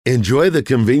Enjoy the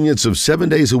convenience of 7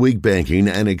 days a week banking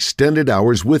and extended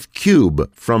hours with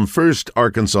Cube from First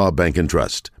Arkansas Bank and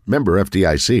Trust. Member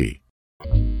FDIC.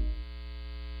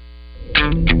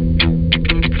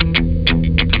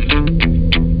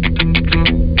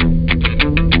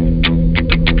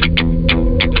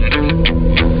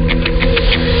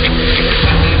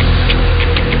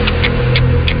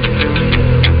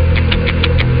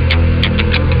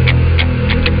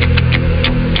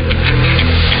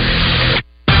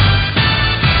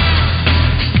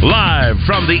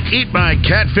 From the Eat My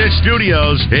Catfish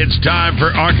studios, it's time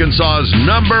for Arkansas's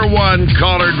 #1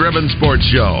 caller-driven sports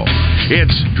show.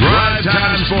 It's Drive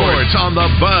Time Sports on the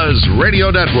Buzz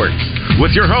Radio Network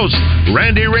with your hosts,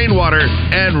 Randy Rainwater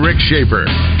and Rick Shaeffer.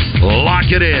 Lock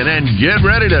it in and get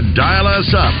ready to dial us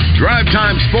up. Drive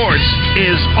Time Sports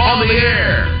is on the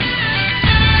air.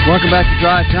 Welcome back to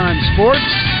Drive Time Sports.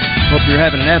 Hope you're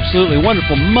having an absolutely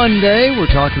wonderful Monday.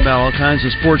 We're talking about all kinds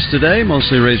of sports today,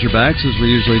 mostly Razorbacks, as we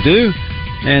usually do.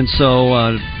 And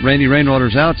so Randy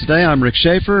Rainwater's out today. I'm Rick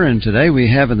Shaeffer, and today we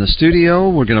have in the studio,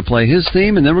 we're going to play his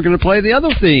theme, and then we're going to play the other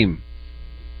theme.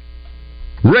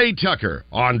 Ray Tucker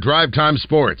on Drive Time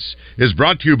Sports is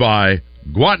brought to you by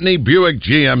Gwatney Buick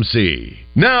GMC.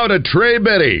 Now to Trey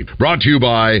Biddy, brought to you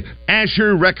by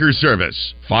Asher Wrecker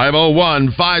Service,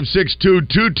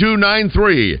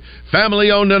 501-562-2293. Family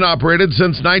owned and operated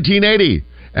since 1980.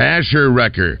 Asher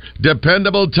Wrecker,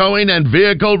 dependable towing and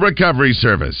vehicle recovery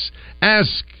service.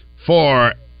 Ask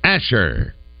for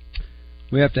Asher.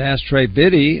 We have to ask Trey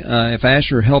Biddy if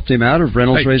Asher helped him out of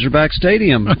Reynolds Razorback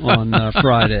Stadium on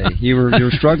Friday. You were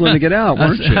struggling to get out,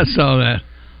 weren't you? I saw that.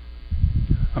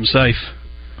 I'm safe.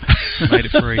 Made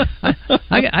it free.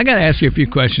 I got to ask you a few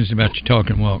questions about your talk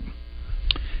and walk.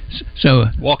 So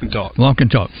walk and talk. Walk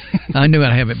and talk. I knew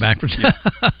I'd have it backwards.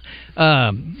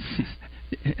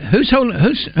 Who's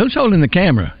holding the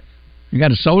camera? You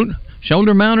got a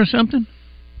shoulder mount or something?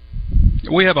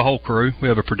 We have a whole crew. We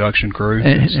have a production crew. No,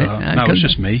 it's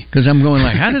just me. Because I'm going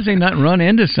like, how does he not run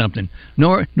into something?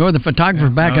 Nor the photographer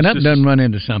backing up doesn't run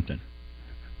into something.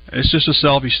 It's just a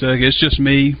selfie stick. It's just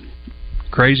me,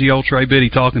 crazy old Trey Biddy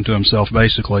talking to himself,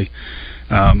 basically,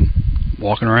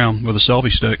 walking around with a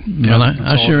selfie stick. Well,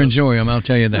 I sure enjoy them. I'll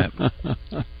tell you that.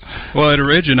 Well, it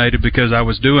originated because I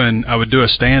would do a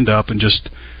stand-up and just,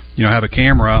 have a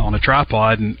camera on a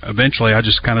tripod, and eventually I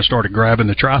just kind of started grabbing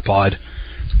the tripod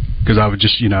because I would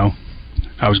just, I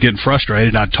was getting frustrated,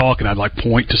 and I'd talk, and I'd,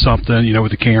 point to something,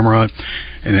 with the camera,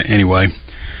 and anyway,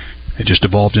 it just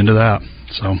evolved into that,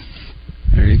 so...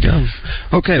 There you go.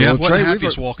 Okay, yeah, well, Trey,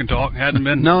 happiest walk and talk. Hadn't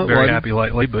been very happy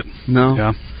lately, but...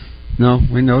 No,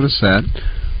 we noticed that.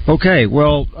 Okay,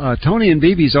 well, Tony and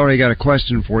BB's already got a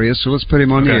question for you, so let's put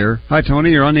him on the air. Hi,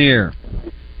 Tony, you're on the air.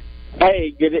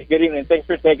 Hey, good evening. Thanks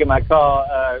for taking my call,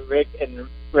 Rick and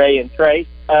Ray and Trey.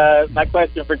 My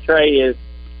question for Trey is,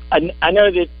 I know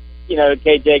that,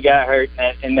 KJ got hurt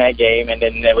in that game, and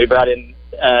then we brought in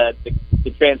the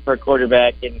transfer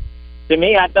quarterback, and to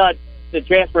me, I thought the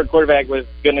transfer quarterback was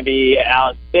going to be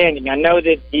outstanding. I know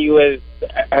that he was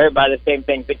hurt by the same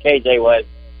things that KJ was,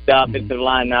 the offensive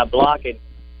line not blocking.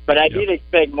 But I did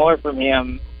expect more from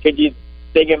him. Could you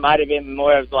think it might have been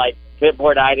more of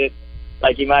clipboarditis,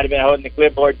 like he might have been holding the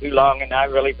clipboard too long and not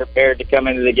really prepared to come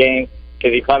into the game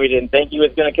because he probably didn't think he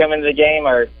was going to come into the game?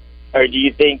 Or do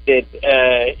you think that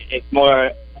it's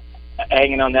more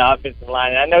hanging on the offensive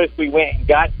line? And I noticed we went and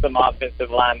got some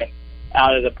offensive linemen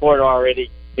out of the portal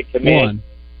already to commit.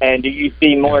 And do you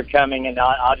see more coming? And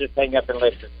I'll just hang up and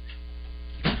listen.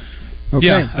 Okay,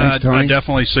 yeah, thanks, I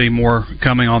definitely see more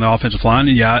coming on the offensive line.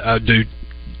 And, I do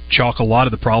chalk a lot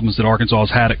of the problems that Arkansas has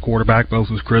had at quarterback, both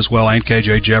with Criswell and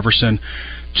KJ Jefferson,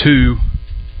 to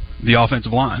the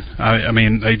offensive line. I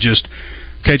mean,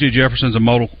 KJ Jefferson's a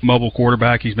mobile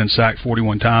quarterback. He's been sacked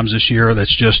 41 times this year.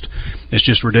 It's just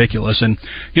ridiculous. And,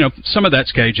 some of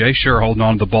that's KJ, sure, holding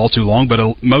on to the ball too long, but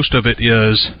most of it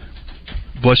is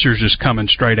blisters just coming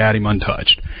straight at him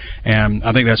untouched. And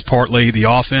I think that's partly the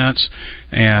offense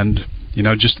and,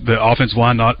 just the offensive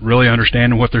line not really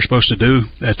understanding what they're supposed to do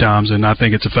at times. And I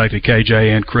think it's affected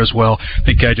KJ and Criswell. I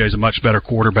think KJ's a much better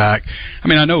quarterback. I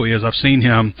mean, I know he is. I've seen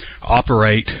him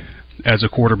operate as a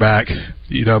quarterback,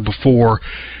 before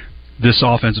this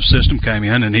offensive system came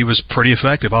in, and he was pretty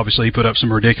effective. Obviously, he put up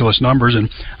some ridiculous numbers, and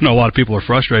I know a lot of people are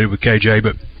frustrated with KJ,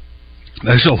 but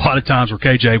there's a lot of times where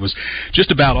KJ was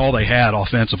just about all they had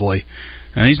offensively,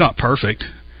 and he's not perfect.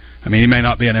 I mean, he may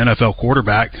not be an NFL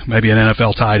quarterback, maybe an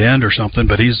NFL tight end or something,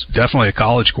 but he's definitely a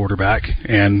college quarterback.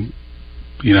 And,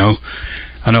 I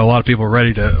know a lot of people are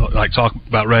ready to talk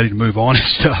about ready to move on and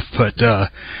stuff, but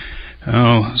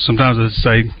sometimes I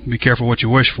say be careful what you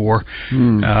wish for.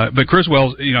 But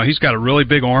Criswell's, he's got a really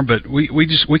big arm, but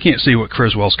we can't see what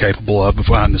Criswell's capable of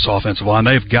behind this offensive line.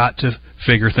 They've got to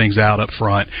figure things out up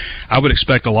front. I would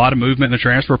expect a lot of movement in the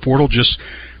transfer portal. Just,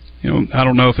 I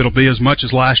don't know if it'll be as much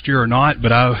as last year or not,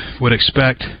 but I would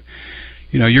expect,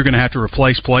 you're going to have to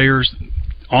replace players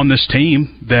on this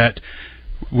team that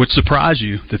would surprise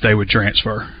you that they would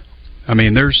transfer. I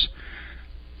mean, there's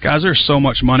so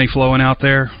much money flowing out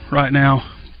there right now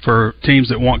for teams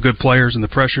that want good players and the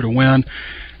pressure to win,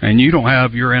 and you don't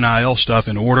have your NIL stuff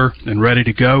in order and ready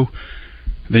to go,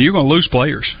 then you're going to lose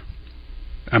players.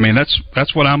 I mean,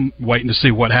 that's what I'm waiting to see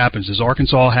what happens. Does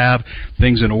Arkansas have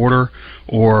things in order,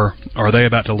 or are they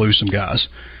about to lose some guys?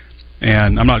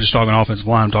 And I'm not just talking offensive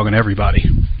line, I'm talking everybody.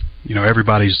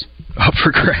 Everybody's up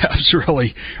for grabs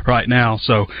really right now.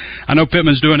 So I know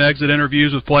Pittman's doing exit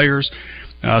interviews with players,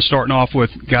 starting off with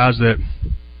guys that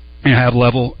have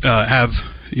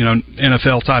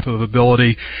NFL type of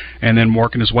ability, and then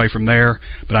working his way from there.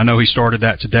 But I know he started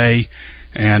that today,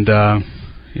 and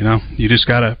you just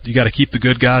gotta keep the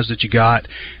good guys that you got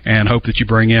and hope that you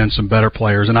bring in some better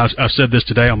players. And I've said this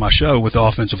today on my show with the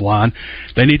offensive line.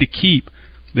 They need to keep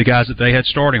the guys that they had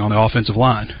starting on the offensive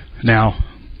line. Now,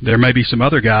 there may be some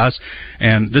other guys,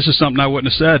 and this is something I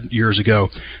wouldn't have said years ago,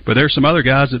 but there's some other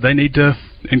guys that they need to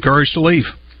encourage to leave.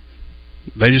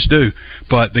 They just do.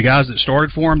 But the guys that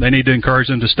started for them, they need to encourage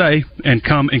them to stay and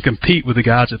come and compete with the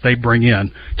guys that they bring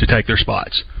in to take their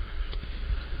spots.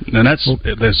 And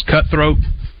that's cutthroat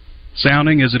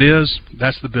sounding as it is,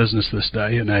 that's the business this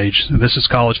day and age. This is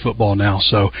college football now.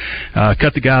 So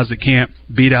cut the guys that can't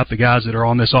beat out the guys that are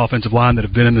on this offensive line that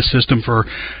have been in the system for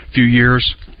a few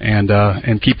years,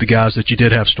 and keep the guys that you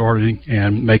did have starting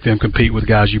and make them compete with the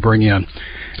guys you bring in.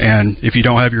 And if you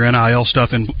don't have your NIL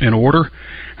stuff in order,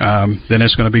 then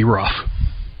it's going to be rough.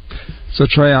 So,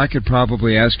 Trey, I could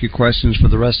probably ask you questions for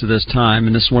the rest of this time,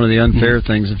 and this is one of the unfair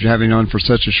things of having on for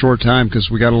such a short time, because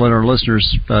we got to let our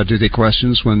listeners do the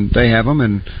questions when they have them.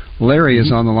 And Larry is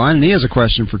on the line, and he has a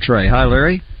question for Trey. Hi,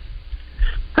 Larry.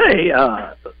 Hey,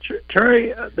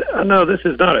 Trey, I know this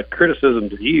is not a criticism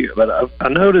to you, but I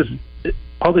noticed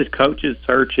all these coaches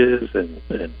searches, and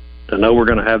I know we're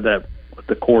going to have that with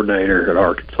the coordinator at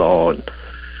Arkansas and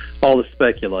all the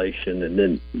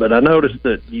speculation, but I noticed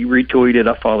that you retweeted.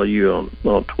 I follow you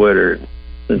on Twitter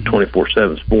and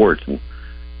 24/7 Sports, and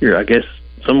I guess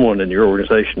someone in your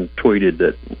organization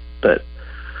tweeted that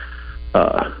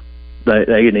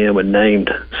A&M had named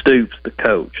Stoops the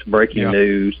coach. Breaking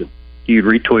news, and you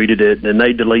retweeted it, and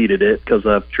they deleted it because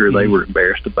I'm sure they were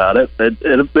embarrassed about it.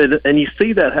 And you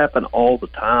see that happen all the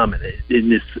time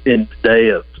in the day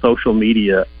of social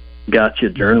media,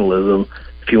 gotcha journalism,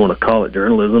 if you want to call it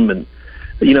journalism. And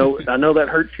I know that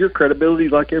hurts your credibility,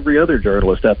 like every other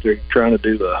journalist out there trying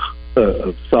to do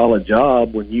a solid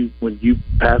job when you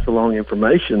pass along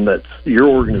information that's your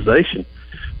organization.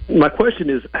 My question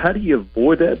is, how do you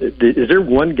avoid that? Is there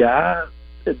one guy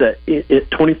that at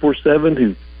 24/7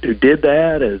 who did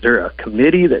that? Is there a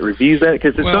committee that reviews that?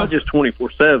 Because it's not just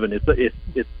 24/7.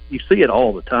 It's you see it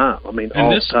all the time. I mean,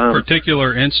 all the time. In this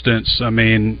particular instance, I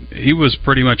mean, he was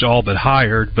pretty much all but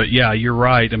hired. But yeah, you're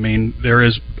right. I mean, there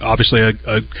is obviously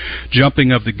a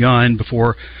jumping of the gun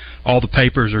before all the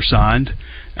papers are signed.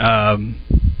 Trying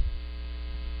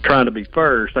to be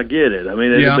first, I get it. I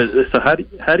mean, so how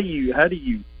do you?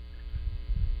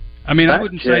 I mean, I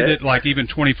wouldn't say that like even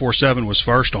 24/7 was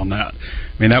first on that.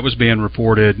 I mean, that was being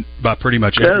reported by pretty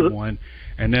much everyone,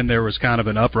 and then there was kind of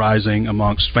an uprising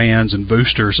amongst fans and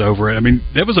boosters over it. I mean,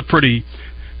 that was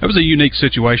a unique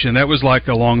situation. That was like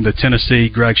along the Tennessee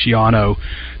Greg Schiano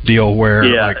deal where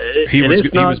he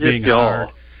was being hired,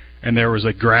 and there was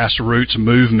a grassroots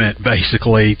movement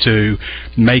basically to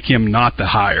make him not the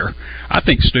hire. I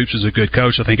think Stoops is a good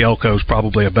coach. I think Elko's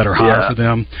probably a better hire for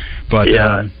them, but.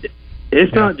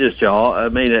 It's not just y'all. I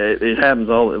mean, it happens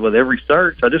with every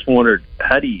search. I just wondered,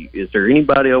 is there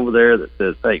anybody over there that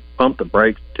says, hey, pump the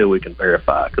brakes until we can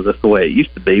verify? Because that's the way it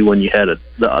used to be when you had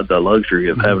the luxury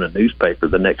of having a newspaper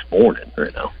the next morning,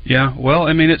 Yeah, well,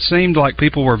 I mean, it seemed like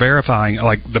people were verifying.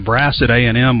 Like the brass at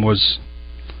A&M was,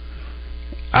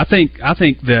 I think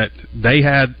that they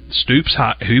had Stoops.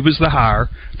 He was the hire.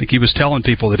 I think he was telling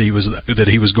people that he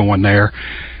was going there,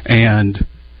 and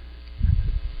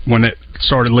when it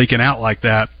started leaking out like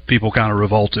that, people kind of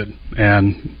revolted,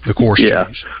 and the course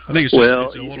changed. I think it's a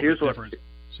little bit different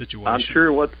situation. I'm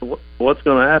sure what's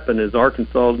going to happen is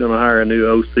Arkansas is going to hire a new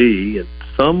OC, and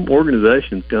some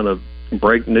organization's going to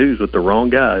break news with the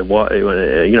wrong guy.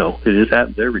 It just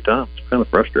happens every time. It's kind of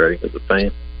frustrating as a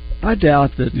fan. I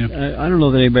doubt that. Yeah. I don't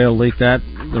know that anybody will leak that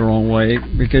the wrong way,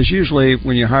 because usually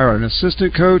when you hire an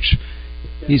assistant coach,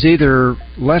 he's either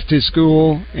left his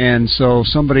school and so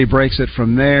somebody breaks it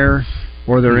from there,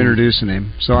 or they're introducing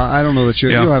him. So I don't know that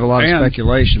you'll have a lot of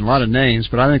speculation, a lot of names,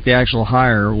 but I think the actual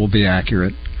hire will be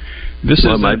accurate. This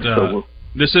isn't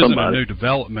a new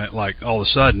development, like all of a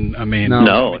sudden. I mean,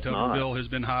 no, it's Tuberville has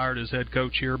been hired as head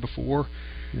coach here before.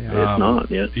 Yeah. It's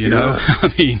not yet. You know, I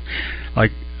mean,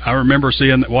 like I remember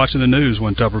watching the news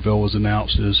when Tuberville was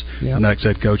announced as the next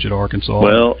head coach at Arkansas.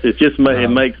 Well, it just it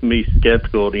makes me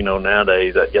skeptical. You know,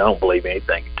 nowadays that y'all don't believe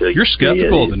anything until you're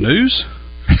skeptical of the news.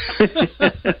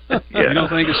 Yeah. You don't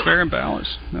think it's fair and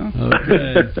balanced? No.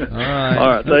 Okay. All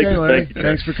right. Thank you.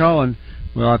 Thanks for calling.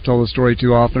 Well, I've told the story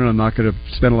too often. I'm not going to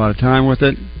spend a lot of time with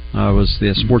it. I was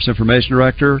the sports information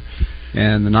director,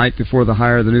 and the night before the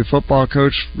hire of the new football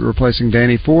coach replacing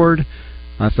Danny Ford,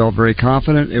 I felt very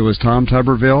confident it was Tom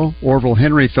Tuberville. Orville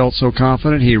Henry felt so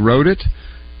confident he wrote it,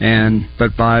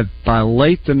 but by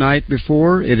late the night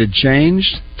before, it had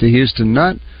changed to Houston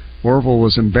Nutt. Orville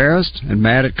was embarrassed and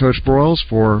mad at Coach Broyles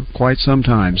for quite some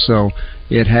time. So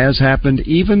it has happened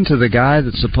even to the guy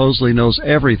that supposedly knows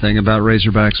everything about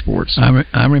Razorback sports.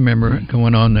 I remember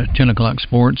going on the 10 o'clock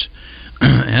sports.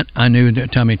 I knew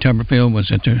that Tommy Tuberville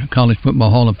was at the College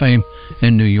Football Hall of Fame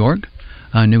in New York.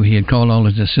 I knew he had called all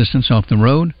his assistants off the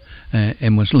road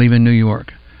and was leaving New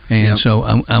York. And so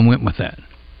I went with that.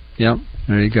 Yep,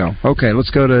 there you go. Okay,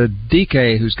 let's go to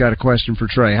DK, who's got a question for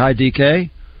Trey. Hi, DK.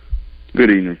 Good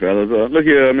evening, fellas. Look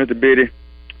here, Mr. Biddy.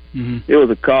 Mm-hmm. It was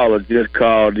a caller just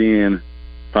called in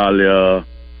probably 4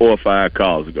 or 5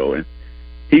 calls ago, and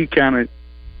he kind of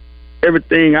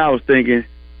everything I was thinking,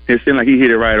 it seemed like he hit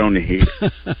it right on the head.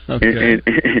 Okay.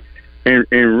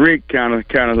 And Rick kind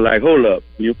of like, hold up,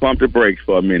 you pump the brakes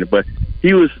for a minute. But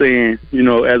he was saying, you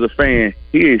know, as a fan,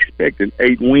 he expecting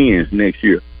 8 wins next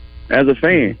year. As a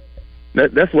fan,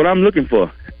 that's what I'm looking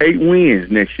for, 8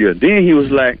 wins next year. Then he was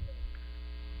like,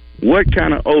 what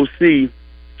kind of OC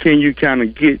can you kind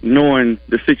of get knowing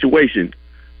the situation?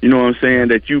 You know what I'm saying?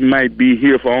 That you might be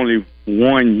here for only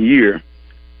 1 year.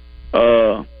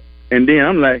 And then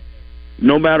I'm like,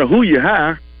 no matter who you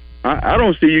hire, I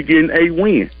don't see you getting 8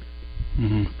 wins.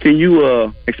 Mm-hmm. Can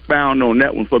you expound on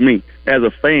that one for me as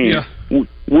a fan? Yeah.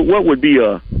 What would be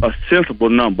a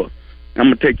sensible number? I'm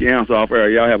going to take your answer off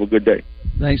air. Y'all have a good day.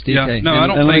 Thanks, DK. Yeah.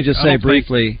 No, let me just say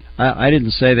briefly, I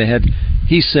didn't say they had.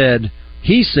 He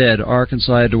said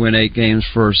Arkansas had to win 8 games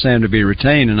for Sam to be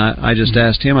retained, and I just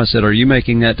asked him, I said, are you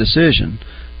making that decision?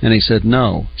 And he said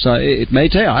no. So it may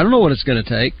take, I don't know what it's going to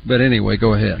take, but anyway,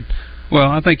 go ahead. Well,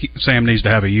 I think Sam needs to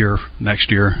have a year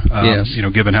next year, yes. You know,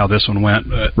 given how this one went.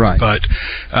 Right. But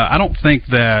I don't think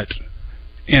that,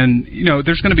 and, you know,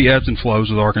 there's going to be ebbs and flows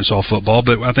with Arkansas football,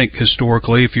 but I think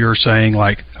historically, if you're saying,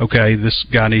 like, okay, this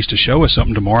guy needs to show us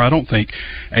something tomorrow, I don't think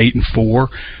 8-4,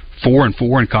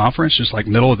 4-4 in conference, just like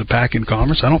middle of the pack in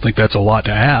conference, I don't think that's a lot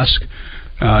to ask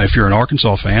if you're an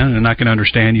Arkansas fan. And I can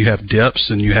understand you have dips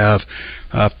and you have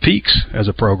peaks as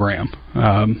a program.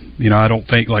 You know, I don't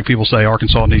think, like people say,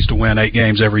 Arkansas needs to win 8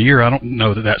 games every year. I don't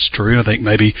know that that's true. I think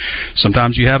maybe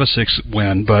sometimes you have a 6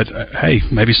 win, but hey,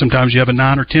 maybe sometimes you have a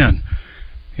 9 or 10.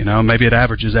 You know, maybe it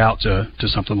averages out to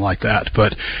something like that.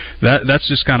 But that's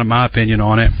just kind of my opinion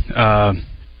on it.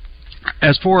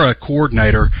 As for a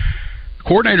coordinator,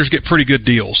 coordinators get pretty good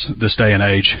deals this day and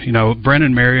age. You know,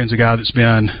 Brennan Marion's a guy that's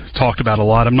been talked about a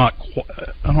lot.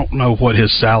 I don't know what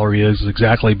his salary is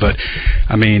exactly, but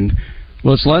I mean,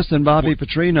 well, it's less than Bobby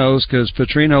Petrino's because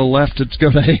Petrino left to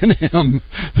go to A&M.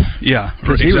 Yeah,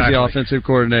 because he was the offensive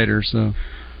coordinator. So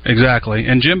exactly,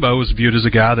 and Jimbo was viewed as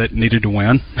a guy that needed to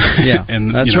win. Yeah,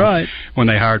 and that's right. When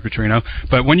they hired Petrino,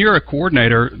 but when you're a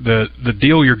coordinator, the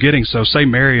deal you're getting. So say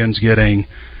Marion's getting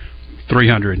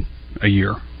 $300 a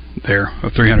year. There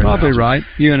of 300. Probably right.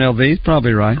 UNLV is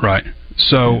probably right. Right.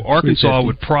 So yeah, Arkansas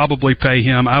would probably pay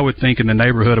him, I would think, in the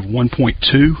neighborhood of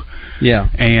 1.2. Yeah.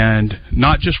 And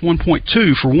not just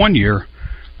 1.2 for 1 year,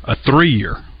 a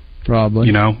 3-year. Probably.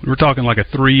 You know, we're talking like a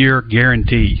 3-year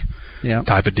guarantee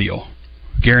type of deal,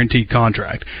 guaranteed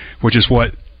contract, which is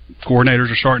what coordinators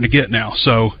are starting to get now.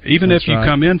 So even if you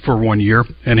come in for 1 year,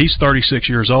 and he's 36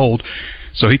 years old,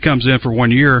 so he comes in for 1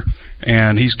 year,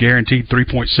 and he's guaranteed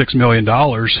 $3.6 million,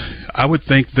 I would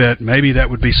think that maybe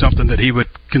that would be something that he would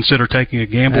consider taking a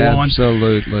gamble on.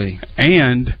 Absolutely.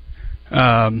 And,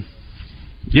 I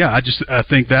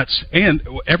think that's – and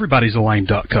everybody's a lame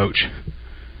duck coach.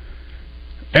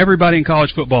 Everybody in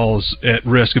college football is at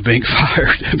risk of being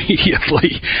fired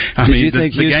immediately. Did you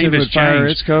think Houston would fire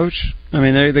its coach? I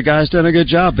mean, the guy's done a good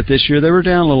job, but this year they were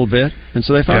down a little bit, and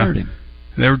so they fired him.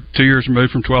 They were 2 years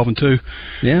removed from 12-2.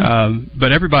 Yeah.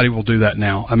 But everybody will do that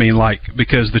now. I mean,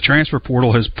 because the transfer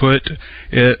portal has put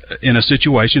it in a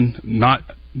situation not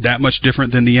that much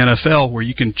different than the NFL, where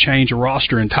you can change a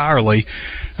roster entirely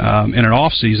in an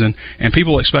off season, and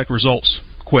people expect results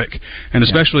quick, and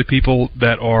especially people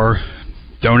that are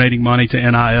donating money to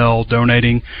NIL,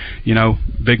 donating,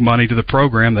 big money to the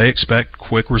program. They expect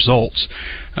quick results,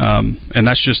 and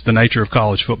that's just the nature of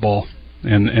college football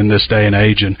in this day and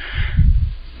age. And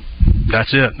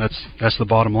that's it. That's the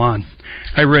bottom line.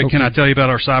 Hey, Rick, Can I tell you about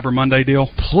our Cyber Monday deal?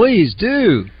 Please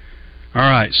do. All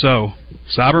right, so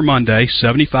Cyber Monday,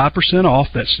 75% off.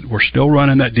 We're still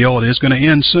running that deal. It is going to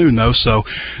end soon, though, so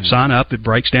sign up. It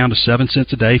breaks down to 7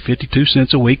 cents a day, 52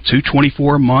 cents a week,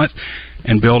 $224 a month,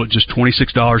 and billed at just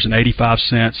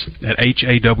 $26.85 at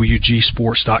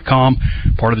HAWGsports.com,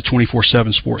 part of the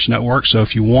 24/7 Sports Network. So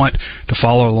if you want to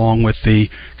follow along with the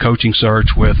coaching search,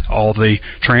 with all the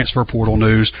transfer portal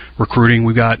news, recruiting,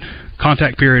 we've got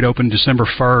contact period open December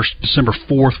 1st. December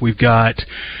 4th, we've got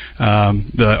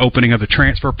the opening of the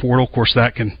transfer portal. Of course,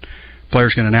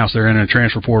 players can announce they're in a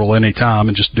transfer portal any time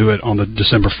and just do it on the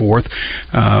December 4th.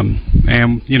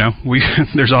 And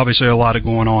there's obviously a lot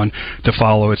going on to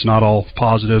follow. It's not all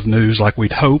positive news like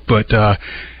we'd hope, but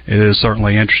it is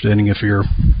certainly interesting if you're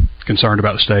concerned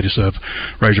about the status of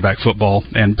Razorback football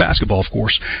and basketball, of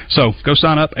course. So go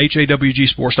sign up,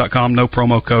 HAWGsports.com, no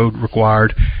promo code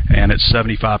required, and it's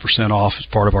 75% off as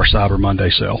part of our Cyber Monday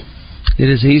sale. It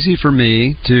is easy for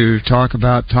me to talk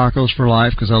about Tacos for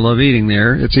Life because I love eating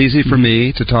there. It's easy for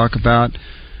me to talk about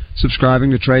subscribing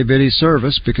to Trey Biddy's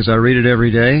service because I read it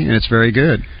every day, and it's very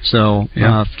good. So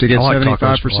to get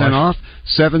 75% off,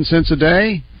 7 cents a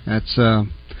day, that's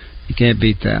you can't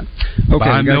beat that. Okay,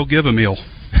 buy a meal, give a meal.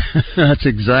 That's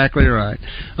exactly right.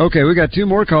 Okay, we got 2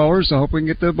 more callers. I hope we can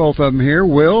get to both of them here.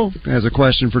 Will has a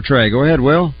question for Trey. Go ahead,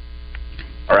 Will.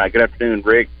 All right, good afternoon,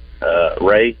 Rick,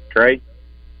 Ray, Trey.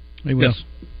 Hey, Will. Yes.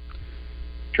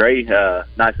 Trey,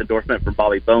 nice endorsement from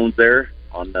Bobby Bones there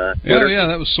on Twitter. Yeah,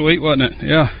 that was sweet, wasn't it?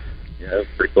 Yeah, that was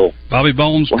pretty cool. Bobby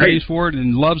Bones pays for it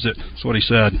and loves it. That's what he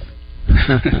said.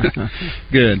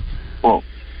 Good. Well,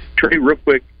 Trey, real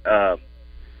quick,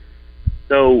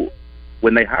 so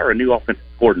when they hire a new offensive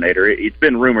coordinator, it's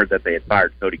been rumored that they had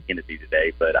fired Cody Kennedy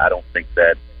today, but I don't think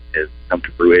that has come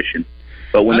to fruition.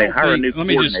 But when they hire a new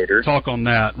coordinator... Let me just talk on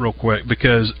that real quick,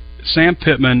 because Sam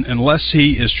Pittman, unless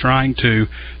he is trying to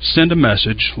send a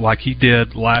message like he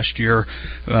did last year,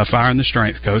 firing the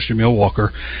strength coach, Jamil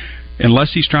Walker,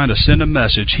 unless he's trying to send a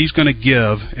message, he's going to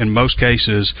give, in most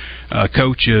cases,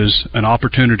 coaches an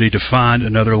opportunity to find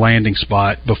another landing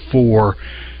spot before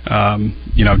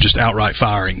just outright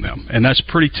firing them. And that's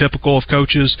pretty typical of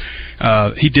coaches.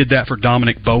 He did that for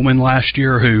Dominic Bowman last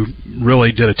year, who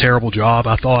really did a terrible job,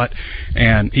 I thought,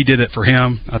 and he did it for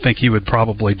him. I think he would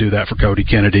probably do that for Cody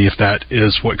Kennedy if that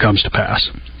is what comes to pass.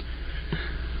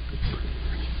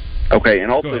 Okay,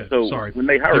 and also, when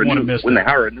they hire a new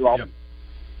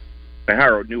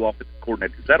offensive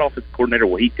coordinator, is that offensive coordinator,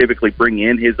 will he typically bring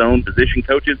in his own position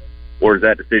coaches, or is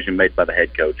that decision made by the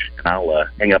head coach? And I'll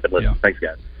hang up and listen. Yeah. Thanks,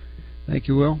 guys. Thank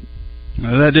you, Will.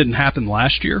 That didn't happen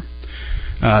last year.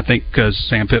 I think because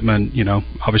Sam Pittman,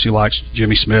 obviously likes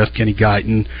Jimmy Smith, Kenny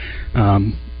Guyton.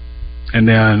 And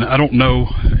then I don't know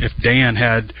if Dan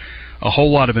had a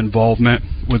whole lot of involvement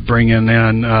with bringing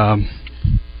in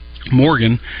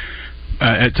Morgan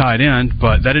at tight end,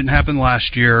 but that didn't happen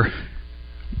last year.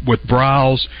 With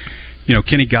Browse,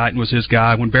 Kenny Guyton was his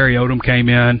guy. When Barry Odom came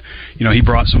in, he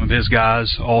brought some of his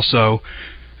guys also.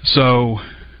 So,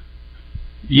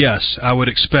 yes, I would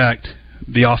expect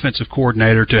the offensive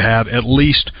coordinator to have at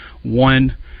least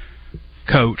one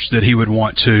coach that he would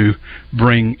want to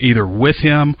bring either with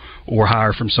him or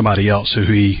hire from somebody else who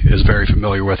he is very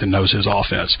familiar with and knows his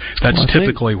offense. That's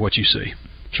typically what you see.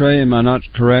 Trey, am I not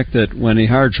correct that when he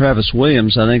hired Travis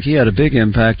Williams, I think he had a big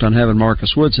impact on having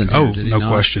Marcus Woodson here, did he not?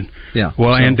 Question. Yeah.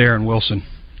 Well, and Darren Wilson.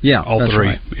 Yeah, all that's three.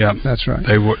 Right. Yeah, that's right.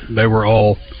 They were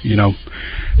all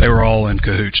in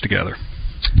cahoots together.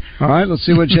 All right, let's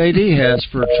see what JD has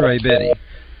for Trey Biddy.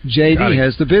 JD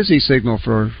has the busy signal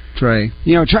for Trey.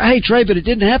 Hey Trey, but it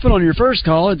didn't happen on your first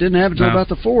call. It didn't happen until about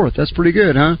the 4th. That's pretty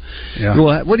good, huh? Yeah.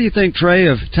 Well, what do you think, Trey,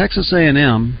 of Texas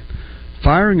A&M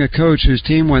firing a coach whose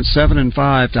team went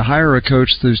 7-5 to hire a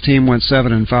coach whose team went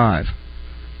 7-5?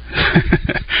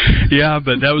 Yeah,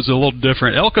 but that was a little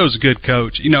different. Elko's a good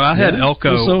coach. I had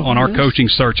Elko on our coaching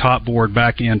search hot board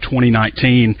back in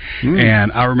 2019,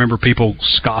 and I remember people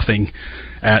scoffing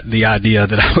at the idea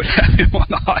that I would have him on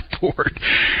the hot board.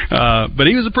 But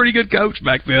he was a pretty good coach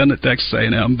back then at Texas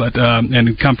A&M,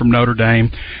 and come from Notre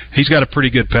Dame. He's got a pretty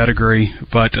good pedigree,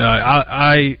 but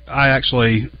I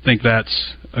actually think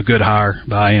that's a good hire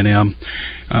by A&M,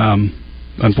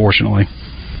 unfortunately.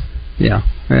 Yeah,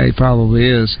 he probably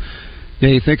is. Yeah,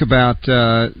 you think about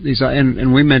these,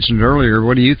 and we mentioned earlier,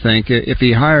 what do you think if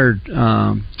he hired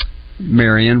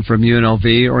Marion from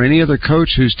UNLV or any other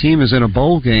coach whose team is in a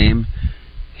bowl game?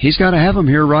 He's got to have them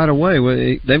here right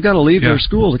away. They've got to leave their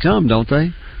school to come, don't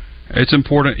they? It's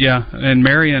important, yeah. And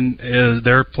Marion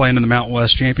they're playing in the Mountain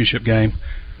West Championship game.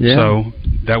 Yeah. So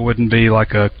that wouldn't be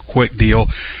like a quick deal.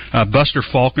 Buster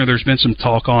Faulkner, there's been some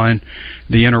talk on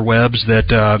the interwebs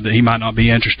that he might not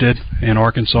be interested in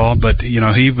Arkansas, but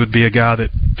he would be a guy that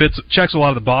checks a lot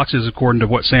of the boxes according to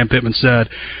what Sam Pittman said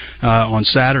on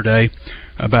Saturday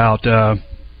about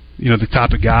the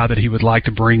type of guy that he would like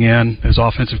to bring in as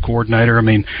offensive coordinator. I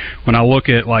mean, when I look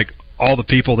at like all the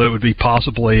people that would be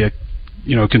possibly a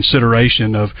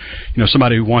consideration of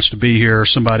somebody who wants to be here,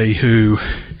 somebody who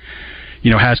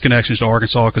has connections to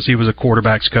Arkansas because he was a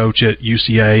quarterbacks coach at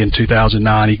UCA in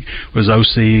 2009. He was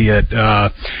OC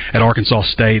at Arkansas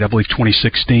State, I believe,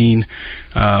 2016.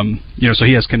 So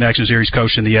he has connections here. He's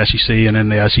coached in the SEC and in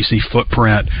the SEC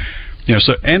footprint.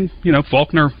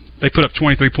 Faulkner, they put up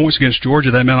 23 points against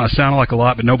Georgia. That may not sound like a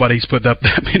lot, but nobody's put up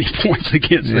that many points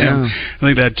against them. I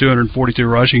think they had 242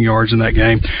 rushing yards in that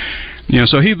game.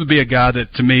 So he would be a guy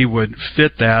that, to me, would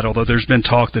fit that, although there's been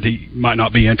talk that he might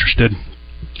not be interested.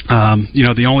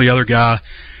 The only other guy,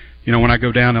 when I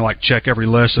go down and check every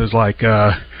list, is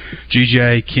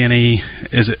GJ Kenny.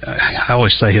 I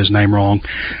always say his name wrong.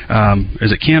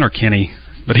 Is it Ken or Kenny?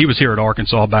 But he was here at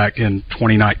Arkansas back in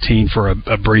 2019 for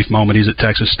a brief moment. He's at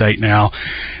Texas State now.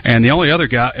 And the only other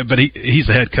guy, but he's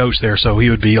the head coach there, so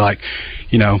he would be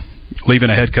leaving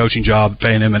a head coaching job,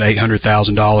 paying him an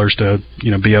 $800,000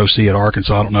 to be OC at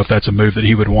Arkansas. I don't know if that's a move that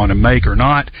he would want to make or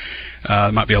not.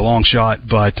 It might be a long shot,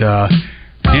 but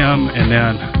him, and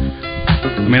then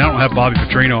I don't have Bobby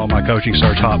Petrino on my coaching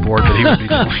search hot board, but he would be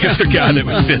the only other guy that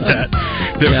would fit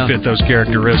would fit those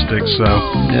characteristics. So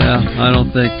I don't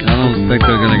think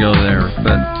they're going to go there.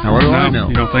 But what do I know?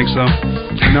 You don't think so?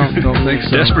 No, don't think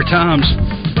so. Desperate times.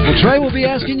 Well, Trey will be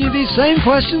asking you these same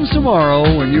questions tomorrow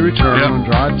when you return on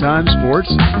Drive Time Sports.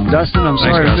 Dustin, I'm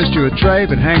sorry I missed you with Trey,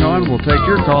 but hang on, we'll take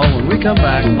your call when we come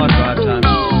back on Drive Time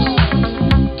Sports.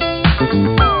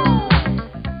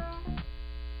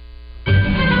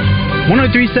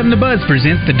 103.7 The Buzz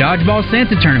presents the Dodgeball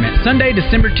Santa Tournament, Sunday,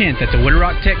 December 10th at the Wood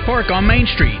Rock Tech Park on Main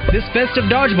Street. This festive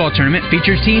dodgeball tournament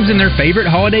features teams in their favorite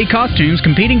holiday costumes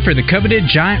competing for the coveted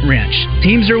giant wrench.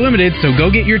 Teams are limited, so go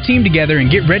get your team together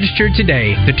and get registered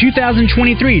today. The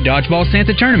 2023 Dodgeball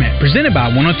Santa Tournament, presented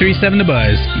by 103.7 The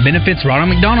Buzz, benefits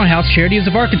Ronald McDonald House Charities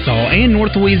of Arkansas and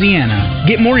North Louisiana.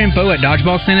 Get more info at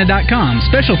dodgeballsanta.com.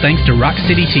 Special thanks to Rock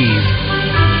City Tees.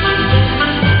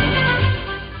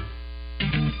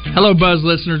 Hello, Buzz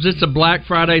listeners. It's a Black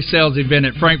Friday sales event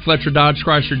at Frank Fletcher Dodge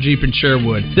Chrysler Jeep in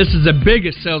Sherwood. This is the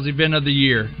biggest sales event of the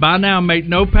year. Buy now and make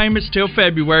no payments till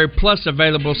February, plus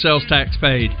available sales tax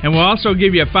paid. And we'll also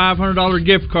give you a $500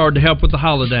 gift card to help with the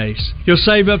holidays. You'll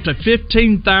save up to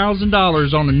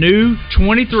 $15,000 on the new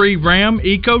 23 Ram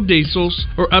Eco Diesels,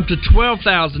 or up to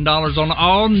 $12,000 on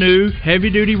all new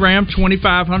heavy-duty Ram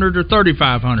 2500 or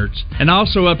 3500s. And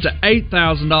also up to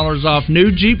 $8,000 off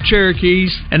new Jeep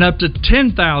Cherokees, and up to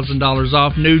 $10,000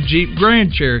 off new Jeep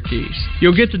Grand Cherokees.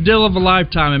 You'll get the deal of a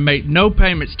lifetime and make no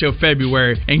payments till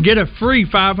February and get a free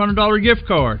 $500 gift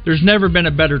card. There's never been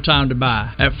a better time to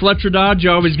buy. At Fletcher Dodge,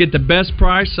 you always get the best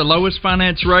price, the lowest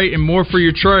finance rate, and more for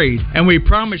your trade. And we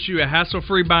promise you a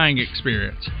hassle-free buying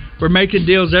experience. We're making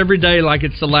deals every day like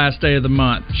it's the last day of the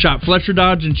month. Shop Fletcher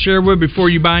Dodge in Sherwood before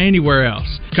you buy anywhere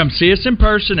else. Come see us in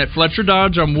person at Fletcher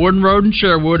Dodge on Warden Road in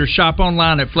Sherwood, or shop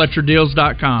online at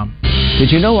FletcherDeals.com.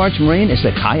 Did you know Arch Marine is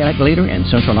the kayak leader in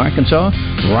Central Arkansas?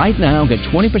 Right now, get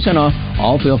 20% off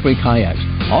all feel-free kayaks.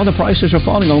 All the prices are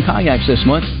falling on kayaks this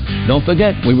month. Don't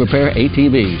forget, we repair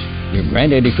ATVs. Your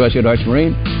granddaddy trusted Arch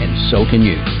Marine, and so can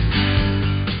you.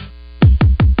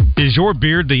 Is your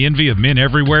beard the envy of men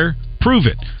everywhere? Prove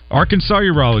it. Arkansas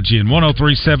Urology and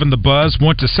 103.7 The Buzz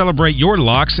want to celebrate your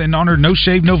locks and honor No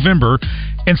Shave November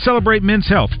And celebrate men's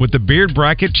health with the Beard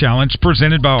Bracket Challenge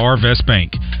presented by Arvest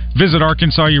Bank. Visit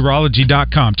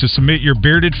ArkansasUrology.com to submit your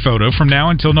bearded photo from now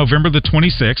until November the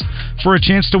 26th for a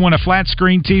chance to win a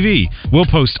flat-screen TV. We'll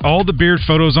post all the beard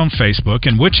photos on Facebook,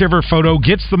 and whichever photo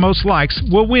gets the most likes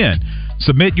will win.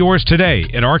 Submit yours today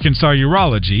at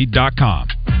ArkansasUrology.com.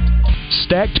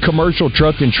 Stacked Commercial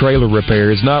Truck and Trailer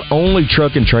Repair is not only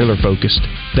truck and trailer focused.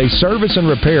 They service and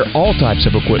repair all types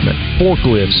of equipment: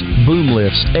 forklifts, boom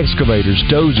lifts, excavators,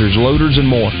 dozers, loaders, and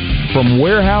more. From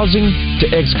warehousing to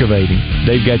excavating,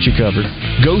 they've got you covered.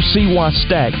 Go see why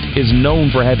Stacked is known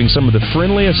for having some of the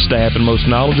friendliest staff and most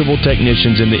knowledgeable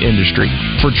technicians in the industry.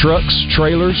 For trucks,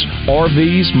 trailers,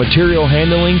 RVs, material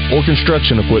handling, or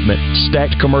construction equipment,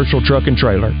 Stacked Commercial Truck and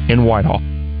Trailer in Whitehall.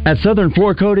 At Southern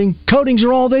Floor Coating, coatings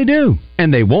are all they do,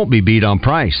 and they won't be beat on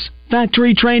price.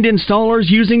 Factory-trained installers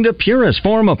using the purest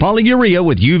form of polyurea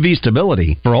with UV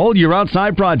stability for all your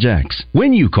outside projects.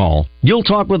 When you call, you'll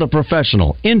talk with a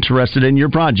professional interested in your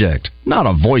project, not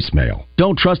a voicemail.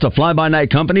 Don't trust a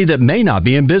fly-by-night company that may not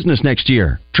be in business next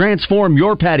year. Transform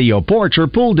your patio, porch, or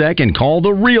pool deck and call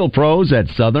the real pros at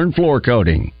Southern Floor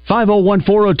Coating.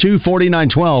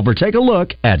 501-402-4912 or take a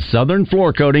look at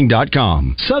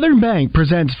southernfloorcoating.com. Southern Bank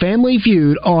presents Family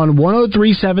Feud on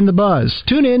 103.7 The Buzz.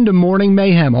 Tune in to Morning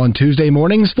Mayhem on Tuesday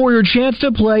mornings for your chance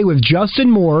to play with Justin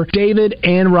Moore, David,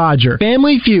 and Roger.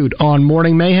 Family Feud on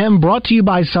Morning Mayhem brought to you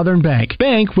by Southern Bank.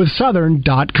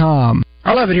 Bankwithsouthern.com.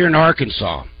 I love it here in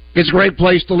Arkansas. It's a great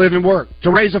place to live and work,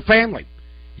 to raise a family.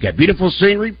 You got beautiful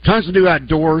scenery, tons to do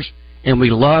outdoors, and we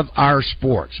love our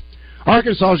sports.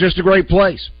 Arkansas is just a great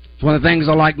place. It's one of the things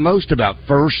I like most about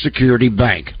First Security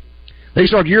Bank. They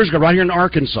started years ago right here in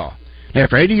Arkansas.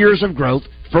 After 80 years of growth,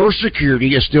 First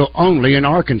Security is still only in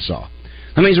Arkansas.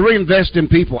 That means we invest in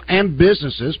people and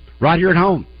businesses right here at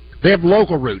home. They have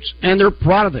local roots, and they're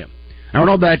proud of them. I don't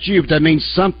know about you, but that means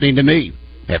something to me.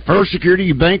 At First Security,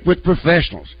 you bank with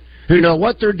professionals who know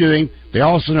what they're doing. They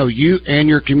also know you and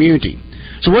your community.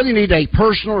 So whether you need a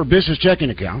personal or business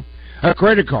checking account, a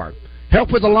credit card,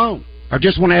 help with a loan, or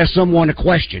just want to ask someone a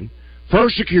question,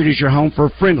 First Security is your home for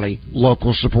friendly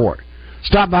local support.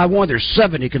 Stop by one of their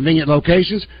 70 convenient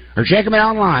locations or check them out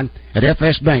online at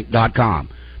fsbank.com.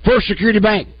 First Security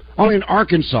Bank, only in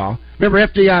Arkansas. Remember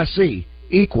FDIC,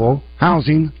 equal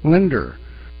housing lender.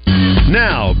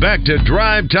 Now, back to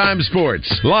Drive Time Sports,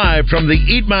 live from the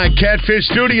Eat My Catfish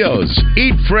studios.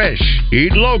 Eat fresh,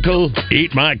 eat local,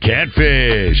 eat my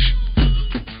catfish.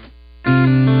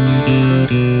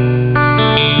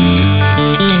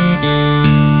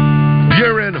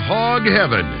 You're in hog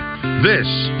heaven. This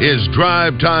is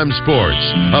Drive Time Sports,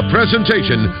 a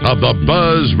presentation of the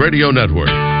Buzz Radio Network.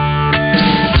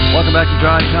 Welcome back to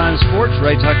Drive Time Sports.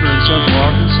 Ray Tucker in Central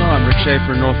Arkansas. I'm Rick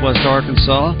Shaeffer in Northwest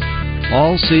Arkansas.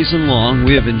 All season long,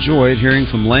 we have enjoyed hearing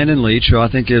from Landon Leach, who I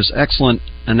think gives excellent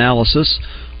analysis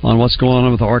on what's going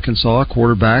on with Arkansas,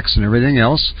 quarterbacks, and everything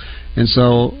else. And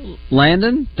so,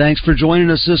 Landon, thanks for joining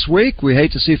us this week. We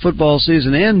hate to see football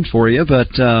season end for you,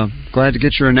 but glad to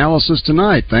get your analysis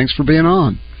tonight. Thanks for being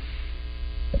on.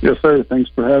 Yes, sir. Thanks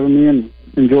for having me, and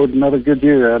enjoyed another good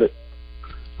year at it.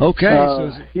 Okay,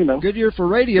 so it's a good year for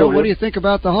radio. What do you think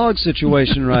about the hog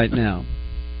situation right now?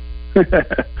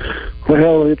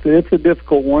 Well, it's a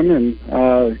difficult one, and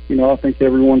I think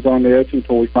everyone's on the edge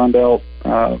until we find out,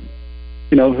 who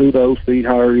the OC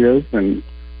hire is, and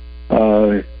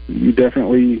you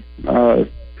definitely,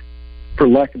 for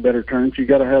lack of better terms, you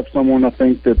got to have someone, I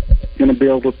think, that's going to be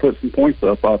able to put some points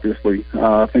up. Obviously,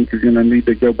 I think you're going to need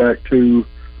to go back to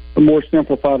a more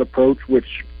simplified approach,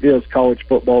 which is college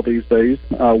football these days,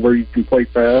 where you can play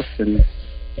fast and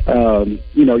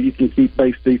you can keep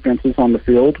base defenses on the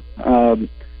field.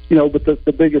 But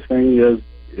the biggest thing is,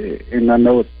 and I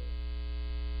know it's,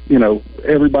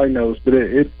 everybody knows, but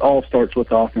it all starts with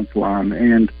the offensive line.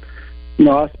 And,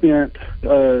 I spent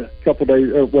a couple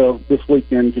days, this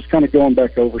weekend, just kind of going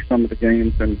back over some of the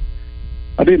games, and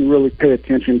I didn't really pay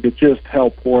attention to just how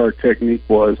poor our technique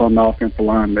was on the offensive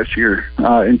line this year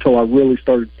until I really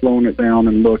started slowing it down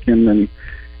and looking.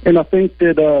 And I think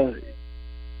that,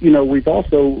 we've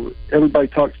also, everybody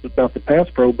talks about the pass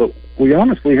pro, but we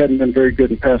honestly hadn't been very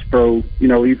good in pass pro,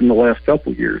 even the last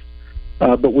couple of years.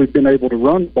 But we've been able to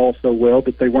run the ball so well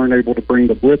that they weren't able to bring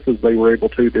the blitzes they were able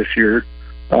to this year.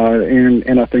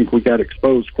 And I think we got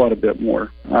exposed quite a bit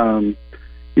more. And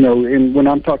when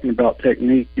I'm talking about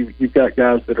technique, you've got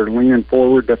guys that are leaning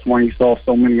forward. That's why you saw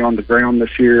so many on the ground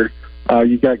this year.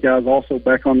 You got guys also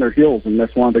back on their heels, and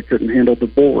that's why they couldn't handle the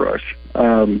bull rush.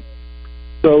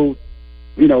 So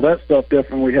that stuff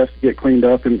definitely has to get cleaned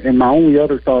up. And my only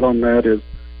other thought on that is,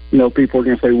 people are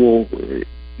going to say, well,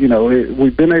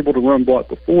 we've been able to run block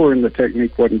before and the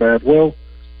technique wasn't bad. Well,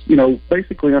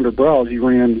 basically under Browse, you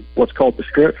ran what's called the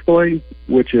stretch play,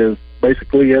 which is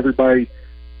basically everybody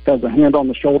has a hand on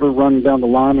the shoulder running down the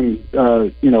line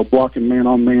and, blocking man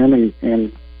on man,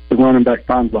 and the running back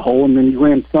finds the hole. And then you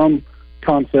ran some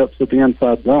concepts of the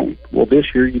inside zone. Well,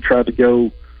 this year you tried to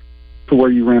go to where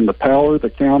you ran the power, the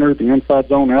counter, the inside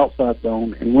zone, outside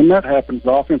zone. And when that happens,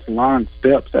 the offensive line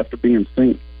steps after being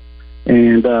synced.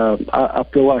 And I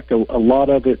feel like a lot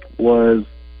of it was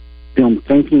them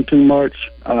thinking too much,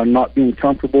 not being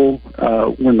comfortable.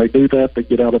 When they do that, they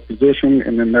get out of position,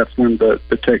 and then that's when the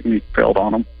technique failed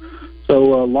on them.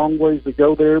 So a long ways to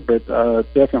go there, but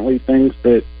definitely things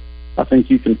that I think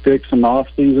you can fix in the off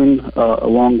season,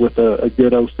 along with a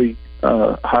good OC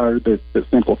hire that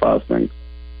simplifies things.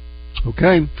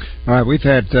 Okay. All right. We've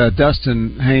had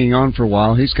Dustin hanging on for a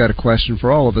while. He's got a question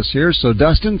for all of us here. So,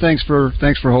 Dustin, thanks for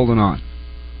holding on.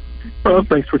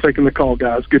 Thanks for taking the call,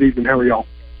 guys. Good evening. How are y'all?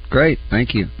 Great.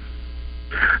 Thank you.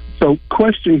 So,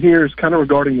 question here is kind of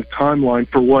regarding the timeline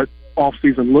for what off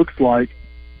season looks like,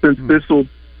 since this will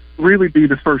really be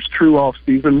the first true off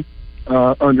season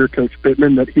under Coach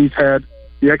Pittman that he's had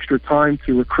the extra time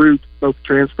to recruit both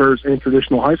transfers and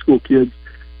traditional high school kids.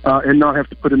 And not have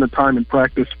to put in the time and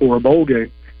practice for a bowl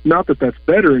game. Not that that's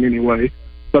better in any way,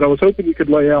 but I was hoping you could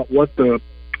lay out what the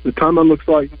timeline looks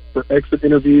like for exit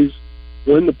interviews,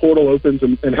 when the portal opens,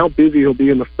 and how busy he'll be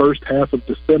in the first half of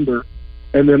December,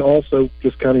 and then also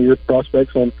just kind of your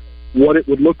prospects on what it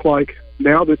would look like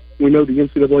now that we know the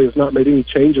NCAA has not made any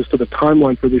changes to the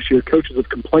timeline for this year. Coaches have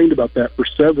complained about that for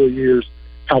several years,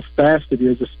 how fast it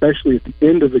is, especially at the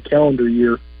end of the calendar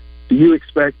year. Do you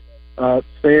expect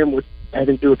Sam, with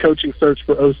having to do a coaching search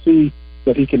for OC,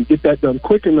 that he can get that done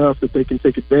quick enough that they can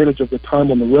take advantage of the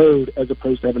time on the road as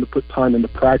opposed to having to put time into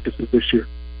practices this year?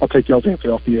 I'll take y'all's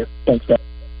answer off the air. Thanks, guys.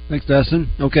 Thanks, Dustin.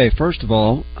 Okay, first of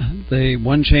all,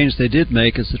 one change they did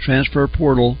make is the transfer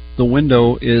portal. The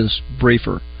window is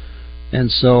briefer, and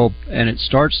it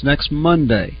starts next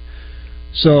Monday.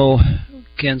 So,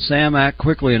 can Sam act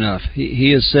quickly enough?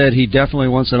 He has said he definitely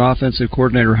wants an offensive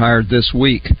coordinator hired this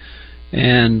week.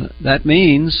 And that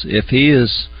means if he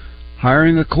is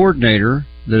hiring a coordinator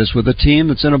that is with a team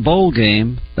that's in a bowl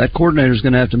game, that coordinator is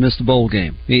going to have to miss the bowl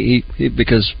game.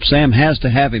 Because Sam has to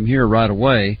have him here right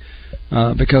away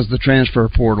because of the transfer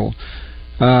portal.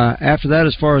 After that,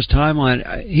 as far as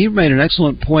timeline, he made an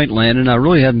excellent point, Landon, I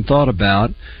really hadn't thought about,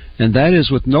 and that is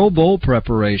with no bowl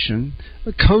preparation,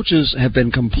 the coaches have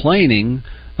been complaining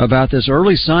about this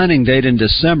early signing date in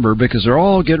December because they're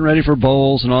all getting ready for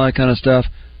bowls and all that kind of stuff.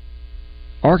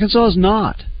 Arkansas is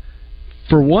not.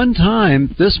 For one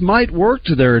time, this might work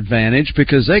to their advantage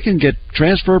because they can get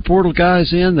transfer portal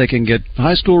guys in, they can get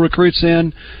high school recruits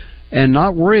in, and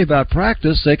not worry about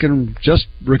practice. They can just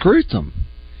recruit them.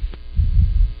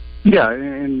 Yeah,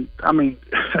 and I mean,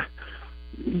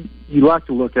 you like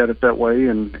to look at it that way,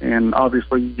 and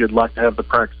obviously you'd like to have the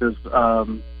practices,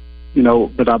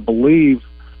 but I believe,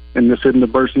 and this isn't the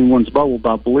burst anyone's bubble,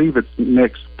 but I believe it's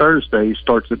next Thursday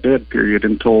starts a dead period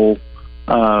until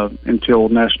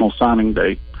National Signing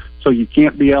Day. So you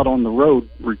can't be out on the road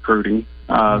recruiting.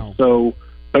 So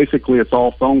basically it's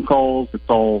all phone calls, it's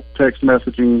all text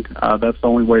messaging. That's the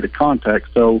only way to contact.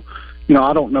 So,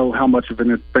 I don't know how much of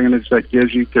an advantage that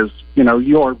gives you because,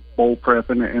 you are bowl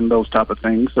prepping and those type of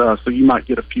things. So you might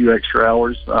get a few extra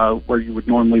hours where you would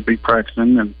normally be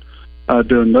practicing and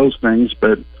doing those things.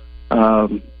 But,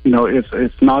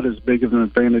 it's not as big of an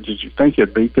advantage as you think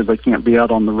it'd be because they can't be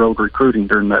out on the road recruiting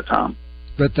during that time.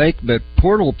 But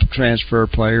portal transfer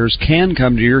players can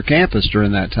come to your campus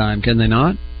during that time, can they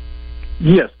not?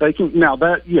 Yes, they can. Now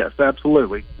yes,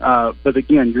 absolutely. But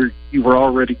again, you were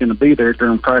already going to be there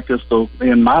during practice, so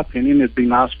in my opinion, it'd be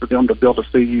nice for them to be able to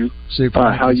see you,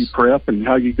 how you prep and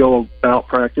how you go about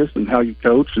practice and how you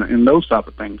coach and those type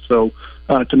of things. So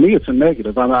to me, it's a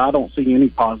negative. I don't see any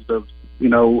positives,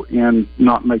 in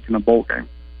not making a bowl game.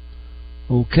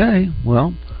 Okay,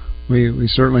 well. We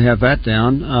certainly have that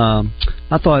down.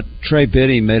 I thought Trey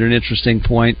Biddy made an interesting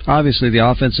point. Obviously, the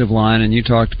offensive line, and you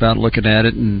talked about looking at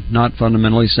it and not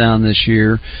fundamentally sound this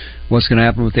year. What's going to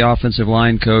happen with the offensive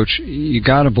line coach? You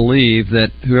got to believe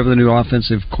that whoever the new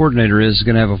offensive coordinator is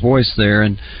going to have a voice there.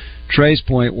 And Trey's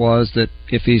point was that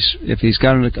if he's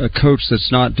got a coach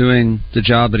that's not doing the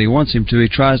job that he wants him to, he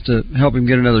tries to help him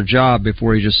get another job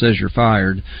before he just says you're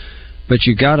fired. But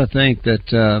you got to think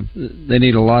that they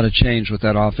need a lot of change with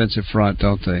that offensive front,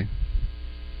 don't they?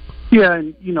 Yeah,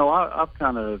 and I've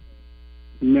kind of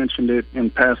mentioned it in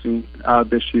passing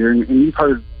this year, and you've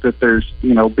heard that there's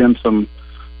been some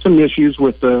issues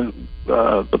with the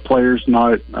players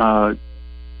not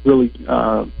really,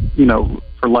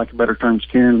 for lack of better terms,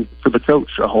 caring for the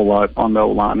coach a whole lot on the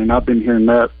O-line. And I've been hearing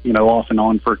that, off and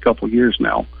on for a couple of years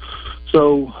now.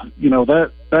 So,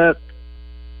 that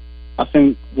I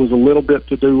think was a little bit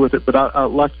to do with it. But I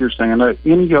like you're saying,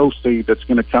 any OC that's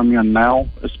going to come in now,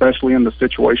 especially in the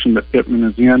situation that Pittman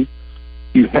is in,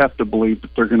 you have to believe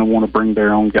that they're going to want to bring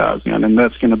their own guys in. And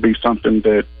that's going to be something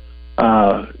that,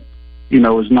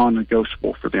 is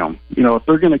non-negotiable for them. If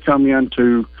they're going to come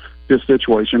into this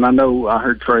situation, I know I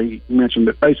heard Trey mention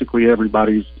that basically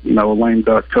everybody's, a lame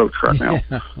duck coach right now.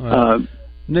 Yeah, well,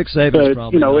 Nick Saban's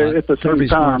probably not. At the same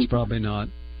time, probably not.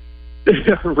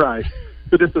 Right.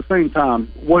 But at the same time,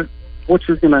 what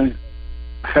you're going to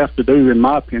have to do, in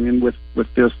my opinion, with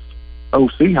this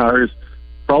OC hire is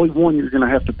probably, one, you're going to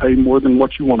have to pay more than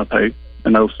what you want to pay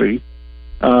an OC.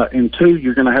 And two,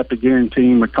 you're going to have to guarantee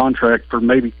him a contract for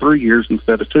maybe 3 years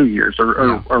instead of 2 years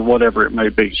or whatever it may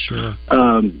be. Sure.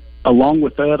 Along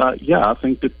with that, I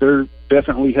think that they're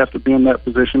definitely have to be in that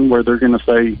position where they're going to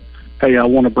say, hey, I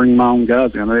want to bring my own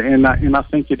guys in. And I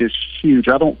think it is huge.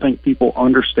 I don't think people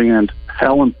understand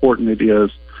how important it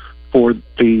is for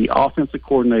the offensive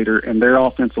coordinator and their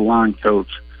offensive line coach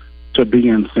to be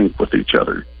in sync with each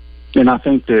other. And I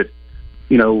think that,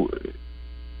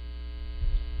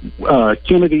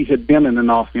 Kennedy had been in an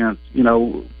offense,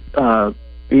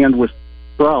 and with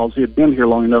Briles, he had been here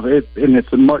long enough, and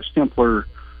it's a much simpler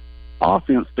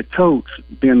offense to coach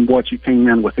than what you came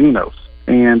in with Enos.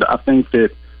 And I think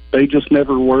that they just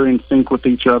never were in sync with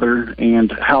each other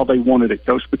and how they wanted it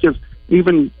coached, because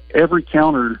even every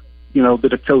counter,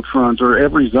 that a coach runs, or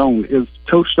every zone, is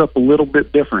coached up a little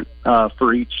bit different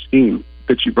for each scheme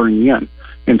that you bring in.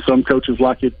 And some coaches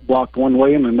like it blocked one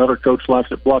way, and another coach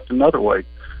likes it blocked another way.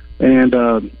 And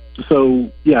I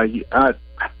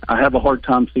have a hard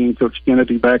time seeing Coach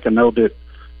Kennedy back. I know that,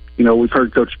 we've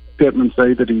heard Coach Pittman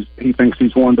say that he thinks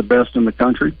he's one of the best in the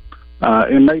country.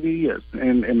 And maybe he is.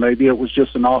 And maybe it was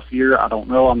just an off year. I don't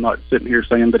know. I'm not sitting here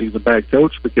saying that he's a bad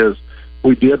coach, because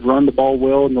we did run the ball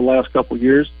well in the last couple of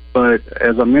years. But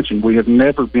as I mentioned, we have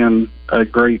never been a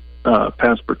great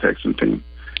pass protection team.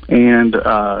 And,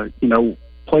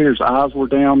 players' eyes were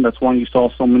down. That's why you saw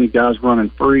so many guys running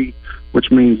free,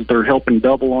 which means they're helping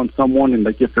double on someone and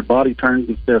they get their body turned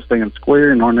instead of staying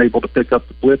square and aren't able to pick up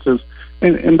the blitzes.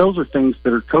 And those are things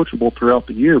that are coachable throughout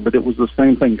the year, but it was the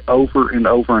same thing over and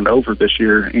over and over this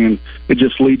year, and it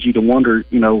just leads you to wonder,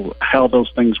 how those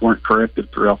things weren't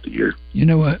corrected throughout the year. You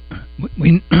know what?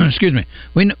 We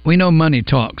know money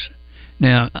talks.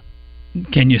 Now,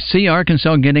 can you see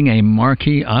Arkansas getting a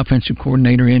marquee offensive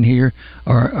coordinator in here,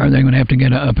 or are they going to have to get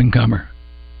an up-and-comer?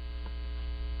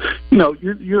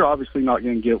 You're obviously not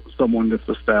going to get someone that's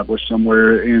established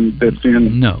somewhere and that's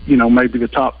in, maybe the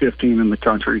top 15 in the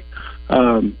country.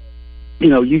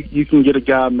 You can get a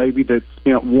guy maybe that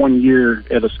spent 1 year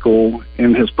at a school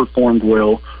and has performed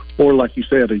well, or like you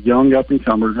said, a young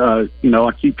up-and-comer.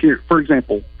 I keep hearing, for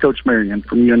example, Coach Marion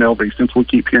from UNLV, since we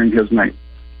keep hearing his name.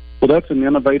 Well, that's an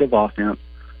innovative offense.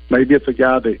 Maybe it's a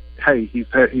guy that, hey, he's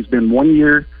been 1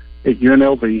 year at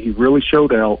UNLV. He really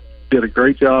showed out, did a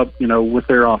great job, with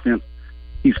their offense.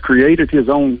 He's created his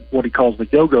own, what he calls the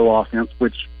go-go offense,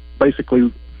 which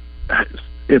basically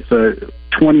it's a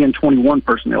 20 and 21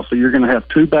 personnel. So you're going to have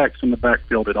two backs in the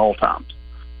backfield at all times,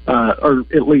 or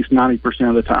at least 90%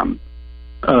 of the time,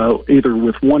 either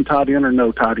with one tight end or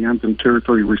no tight ends and 2 or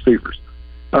 3 receivers.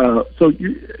 So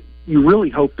you really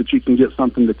hope that you can get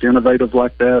something that's innovative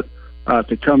like that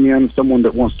to come in, someone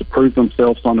that wants to prove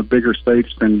themselves on a bigger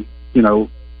stage than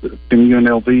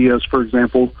UNLV is, for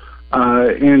example,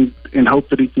 and hope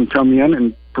that he can come in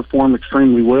and perform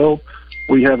extremely well.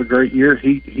 We have a great year.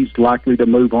 He's likely to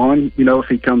move on, if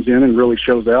he comes in and really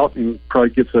shows out and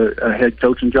probably gets a head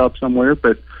coaching job somewhere.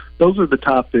 But those are the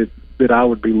type that I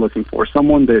would be looking for,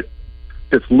 someone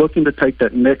that's looking to take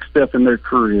that next step in their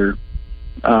career,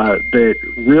 that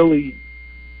really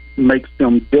makes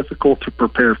them difficult to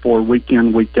prepare for week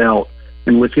in, week out.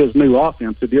 And with his new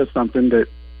offense, it is something that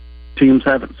teams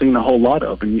haven't seen a whole lot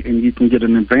of, and you can get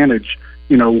an advantage,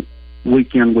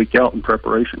 week in, week out in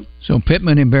preparation. So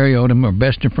Pittman and Barry Odom are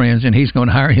best of friends, and he's going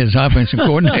to hire his offensive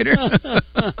coordinator.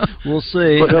 We'll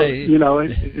see. But,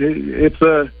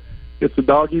 it's a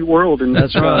dog-eat world, and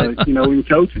that's right. In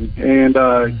coaching, and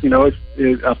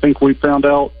I think we found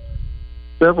out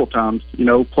several times,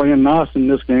 playing nice in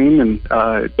this game, and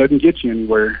it doesn't get you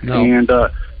anywhere. No. And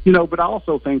but I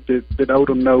also think that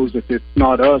Odom knows if it's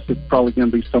not us, it's probably going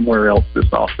to be somewhere else this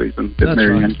offseason that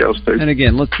Marion goes to. And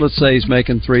again, let's say he's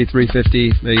making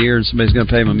 $350 a year, and somebody's going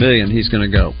to pay him $1 million. He's going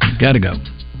to go. Got to go.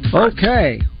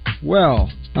 Okay. Well,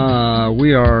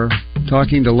 We are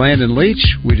talking to Landon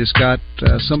Leach. We just got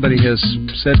somebody has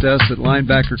said to us that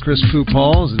linebacker Chris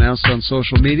Paul has announced on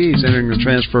social media he's entering the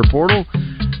transfer portal.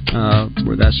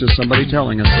 That's just somebody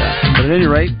telling us that. But at any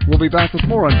rate, we'll be back with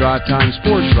more on Drive Time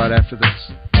Sports right after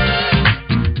this.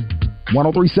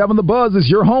 103.7 The Buzz is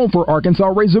your home for Arkansas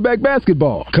Razorback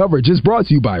basketball. Coverage is brought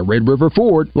to you by Red River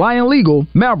Ford, Lion Legal,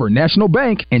 Malvern National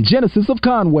Bank, and Genesis of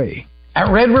Conway.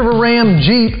 At Red River Ram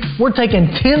Jeep, we're taking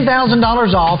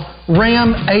 $10,000 off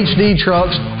Ram HD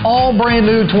trucks, all brand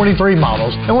new 23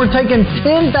 models. And we're taking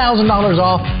 $10,000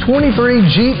 off 23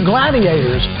 Jeep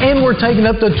Gladiators. And we're taking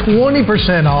up to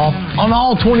 20% off on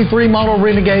all 23 model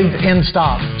Renegades in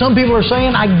stock. Some people are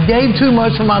saying I gave too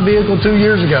much for my vehicle 2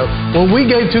 years ago. Well, we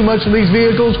gave too much for these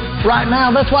vehicles right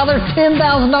now. That's why they're $10,000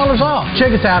 off.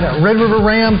 Check us out at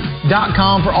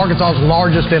redriverram.com for Arkansas's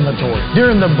largest inventory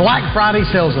during the Black Friday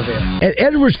sales event. At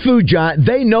Edwards Food Giant,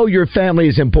 they know your family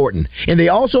is important, and they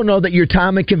also know that your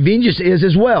time and convenience is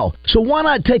as well. So why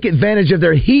not take advantage of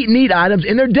their heat and eat items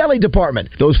in their deli department?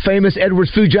 Those famous Edwards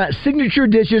Food Giant signature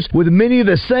dishes with many of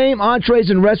the same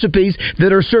entrees and recipes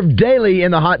that are served daily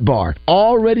in the hot bar,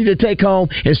 all ready to take home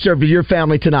and serve to your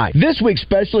family tonight. This week's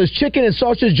special is chicken and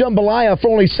sausage jambalaya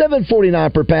for only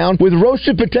 $7.49 per pound, with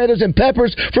roasted potatoes and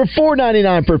peppers for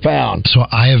 $4.99 per pound. So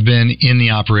I have been in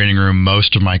the operating room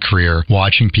most of my career,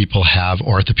 watching people have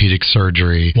orthopedic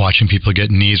surgery, watching people get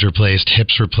knees replaced,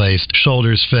 hips replaced,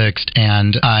 shoulders fixed,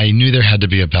 and I knew there had to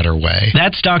be a better way.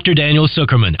 That's Dr. Daniel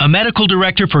Zuckerman, a medical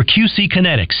director for QC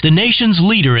Kinetics, the nation's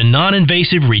leader in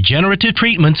non-invasive regenerative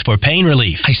treatments for pain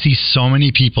relief. I see so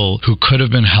many people who could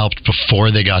have been helped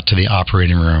before they got to the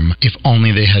operating room if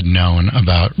only they had known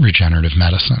about regenerative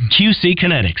medicine. QC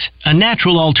Kinetics, a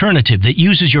natural alternative that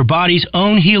uses your body's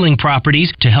own healing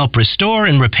properties to help restore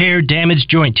and repair damaged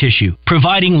joint tissue,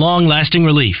 providing long-lasting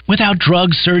relief without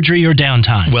drugs, surgery, or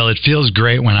downtime. Well, it feels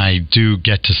great when I do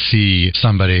get to see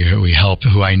somebody who we help,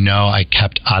 who I know I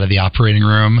kept out of the operating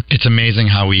room. It's amazing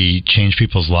how we change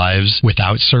people's lives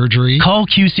without surgery. Call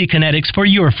QC Kinetics for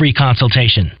your free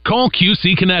consultation. Call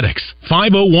QC Kinetics,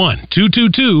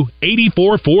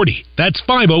 501-222-8440. That's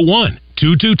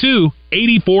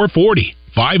 501-222-8440.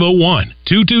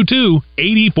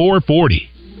 501-222-8440.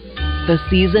 The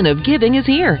season of giving is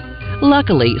here.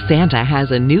 Luckily, Santa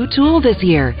has a new tool this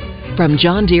year. From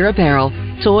John Deere apparel,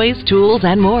 toys, tools,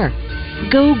 and more.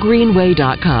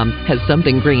 GoGreenway.com has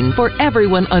something green for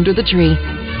everyone under the tree.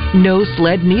 No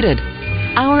sled needed.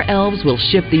 Our elves will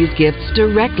ship these gifts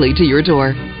directly to your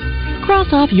door.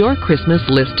 Cross off your Christmas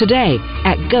list today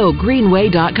at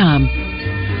GoGreenway.com.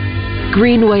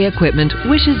 Greenway Equipment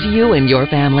wishes you and your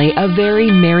family a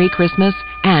very Merry Christmas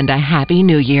and a Happy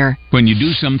New Year. When you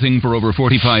do something for over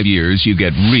 45 years, you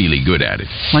get really good at it.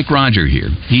 Like Roger here.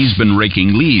 He's been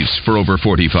raking leaves for over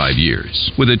 45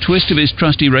 years. With a twist of his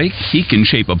trusty rake, he can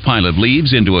shape a pile of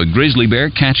leaves into a grizzly bear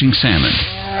catching salmon.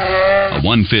 A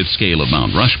 1/5 scale of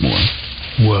Mount Rushmore.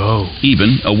 Whoa.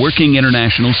 Even a working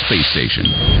International Space Station.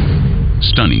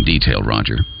 Stunning detail,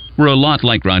 Roger. We're a lot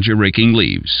like Roger raking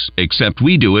leaves, except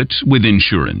we do it with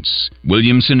insurance.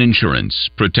 Williamson Insurance,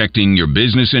 protecting your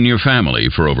business and your family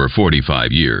for over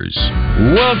 45 years.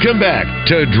 Welcome back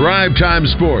to Drive Time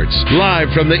Sports,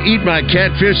 live from the Eat My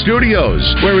Catfish studios,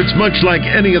 where it's much like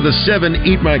any of the 7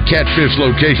 Eat My Catfish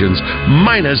locations,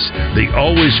 minus the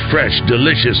always fresh,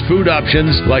 delicious food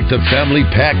options like the family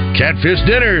pack catfish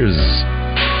dinners.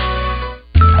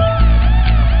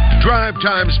 Drive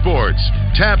Time Sports,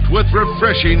 tapped with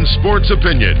refreshing sports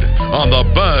opinion on the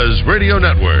Buzz Radio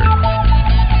Network.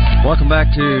 Welcome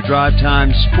back to Drive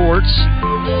Time Sports.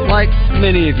 Like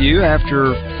many of you,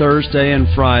 after Thursday and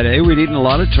Friday, we'd eaten a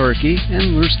lot of turkey,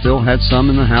 and we still had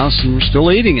some in the house, and we're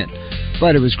still eating it.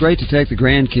 But it was great to take the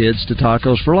grandkids to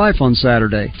Tacos for Life on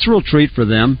Saturday. It's a real treat for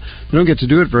them. They don't get to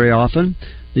do it very often.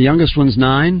 The youngest one's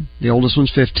 9, the oldest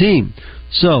one's 15.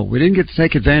 So, we didn't get to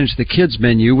take advantage of the kids'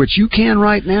 menu, which you can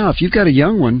right now. If you've got a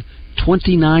young one,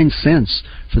 29 cents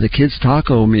for the kids'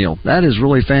 taco meal. That is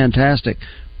really fantastic.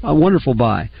 A wonderful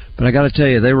buy. But I got to tell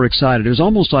you, they were excited. It was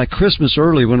almost like Christmas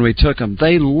early when we took them.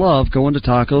 They love going to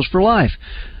Tacos for Life.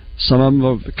 Some of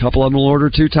them, a couple of them will order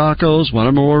 2 tacos. One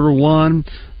of them will order 1.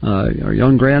 Our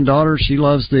young granddaughter, she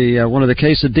loves the one of the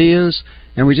quesadillas.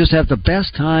 And we just have the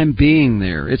best time being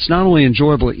there. It's not only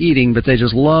enjoyable eating, but they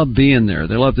just love being there.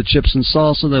 They love the chips and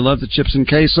salsa. They love the chips and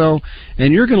queso.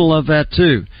 And you're going to love that,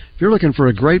 too. If you're looking for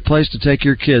a great place to take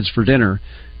your kids for dinner,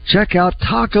 check out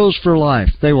Tacos for Life.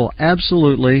 They will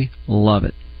absolutely love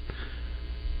it.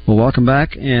 Well, welcome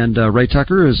back. And Ray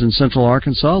Tucker is in Central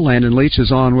Arkansas. Landon Leach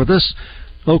is on with us.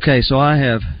 Okay, so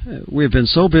we've been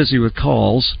so busy with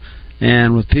calls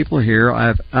and with people here.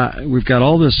 We've got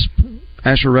all this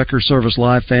Asher Record Service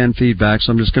live fan feedback,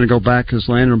 so I'm just going to go back because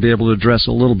Landon will be able to address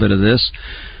a little bit of this.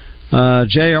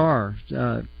 JR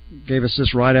gave us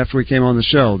this right after we came on the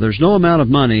show. There's no amount of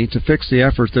money to fix the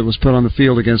effort that was put on the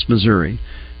field against Missouri.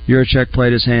 Yurachek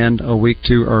played his hand a week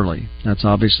too early. That's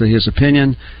obviously his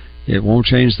opinion. It won't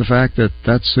change the fact that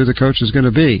that's who the coach is going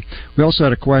to be. We also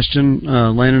had a question,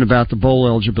 Landon, about the bowl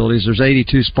eligibilities. There's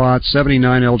 82 spots,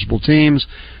 79 eligible teams.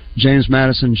 James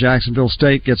Madison, Jacksonville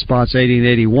State get spots 80 and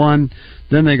 81.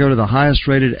 Then they go to the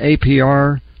highest-rated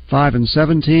APR 5 and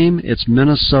 7 team. It's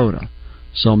Minnesota.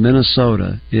 So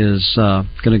Minnesota is going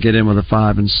to get in with a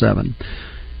 5 and 7.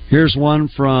 Here's one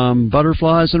from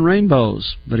Butterflies and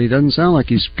Rainbows, but he doesn't sound like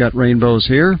he's got rainbows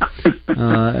here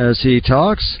as he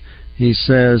talks. He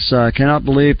says, cannot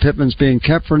believe Pittman's being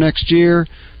kept for next year.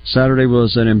 Saturday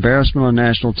was an embarrassment on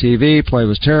national TV. Play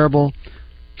was terrible.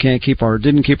 Didn't keep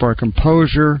our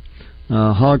composure.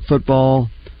 Hog football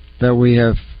that we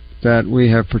have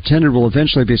pretended will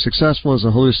eventually be successful is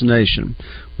a hallucination.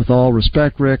 With all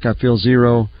respect, Rick, I feel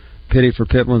zero pity for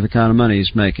Pittman with the kind of money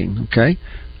he's making. Okay.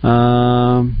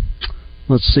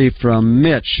 Let's see, from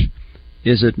Mitch.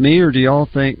 Is it me, or do y'all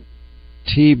think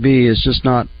TB is just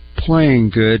not playing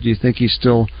good? Do you think he's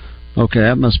still okay?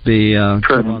 That must be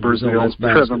Trevin Brazil. That's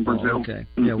basketball. Okay.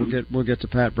 Mm-hmm. Yeah, we'll get to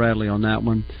Pat Bradley on that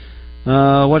one.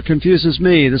 What confuses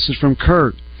me, this is from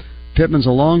Kurt. Pittman's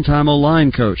a long-time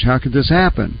O-line coach. How could this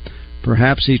happen?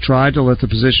 Perhaps he tried to let the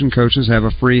position coaches have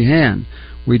a free hand.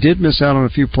 We did miss out on a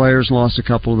few players and lost a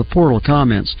couple of the portal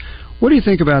comments. What do you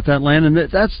think about that, Landon?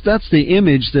 That's the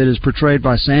image that is portrayed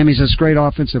by Sam. He's this great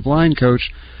offensive line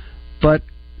coach, but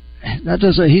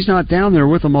he's not down there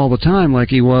with them all the time like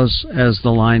he was as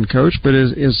the line coach. But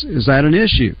is that an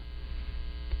issue?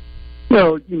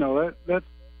 Well, that's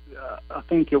I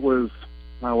think it was.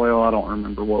 Well, I don't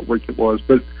remember what week it was,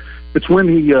 but it's when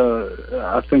he.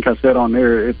 I think I said on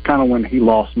there. It's kind of when he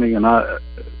lost me, and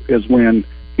is when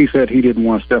he said he didn't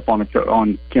want to step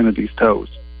on Kennedy's toes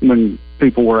when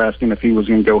people were asking if he was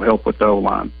going to go help with the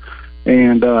O-line.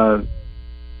 And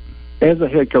as a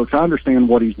head coach, I understand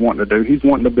what he's wanting to do. He's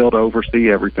wanting to be able to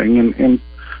oversee everything and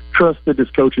trust that his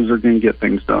coaches are going to get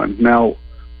things done. Now,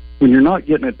 when you're not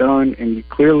getting it done, and you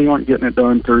clearly aren't getting it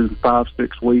done through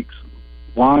 5-6 weeks,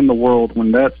 why in the world,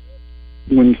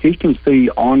 when he can see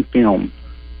on film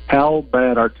how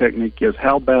bad our technique is,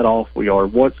 how bad off we are,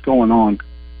 what's going on,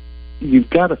 you've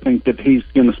got to think that he's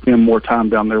going to spend more time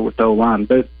down there with the O-line.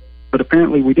 But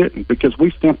apparently we didn't, because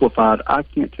we simplified. I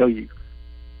can't tell you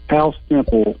how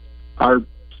simple our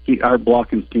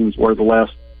blocking schemes were the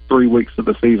last 3 weeks of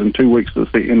the season, 2 weeks of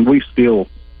the season, and we still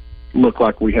looked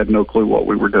like we had no clue what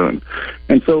we were doing.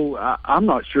 And so I'm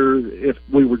not sure if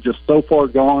we were just so far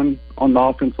gone on the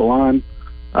offensive line,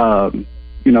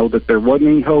 that there wasn't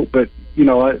any hope. But,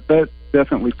 that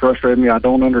definitely frustrated me. I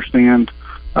don't understand.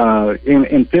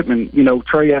 And Pittman,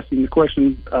 Trey asked him the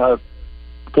question 4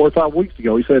 or 5 weeks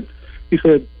ago. He said,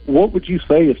 what would you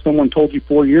say if someone told you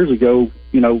 4 years ago,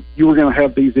 you were going to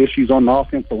have these issues on the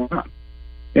offensive line?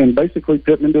 And basically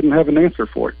Pittman didn't have an answer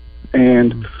for it.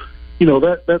 And,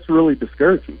 that's really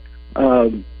discouraging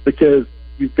because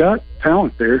you've got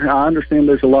talent there. I understand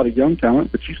there's a lot of young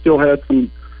talent, but you still had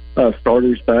some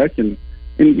starters back. And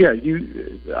yeah,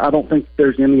 I don't think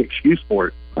there's any excuse for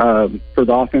it, for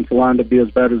the offensive line to be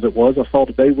as bad as it was. I saw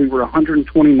today we were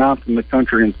 129th in the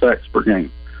country in sacks per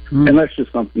game. And that's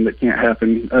just something that can't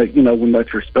happen, when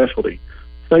that's your specialty.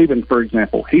 Saban, for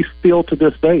example, he still to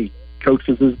this day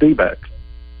coaches his D-backs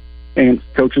and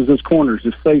coaches his corners,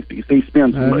 his safeties. He'll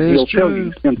tell you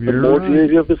he spends the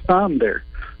majority of his time there.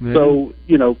 Yeah. So,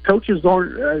 coaches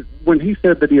aren't, when he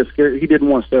said that he is scared, he didn't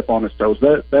want to step on his toes,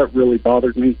 that really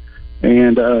bothered me.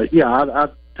 And, to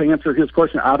answer his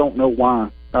question, I don't know why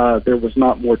there was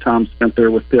not more time spent there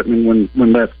with Pittman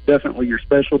when that's definitely your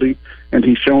specialty, and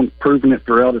he's proven it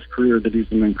throughout his career that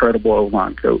he's an incredible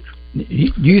O-line coach. Do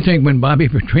you think when Bobby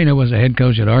Petrino was a head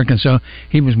coach at Arkansas,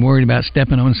 he was worried about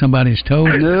stepping on somebody's toes?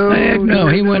 No.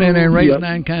 He went in there and raised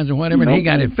 9 kinds of whatever, and he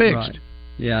got it fixed. Right.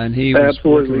 Yeah, and he was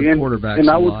absolutely quarterbacks. And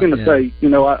I was going to say,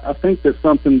 I think that's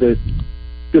something that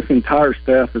this entire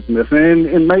staff is missing.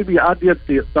 And maybe I did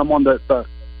see it, someone that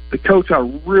the coach I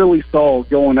really saw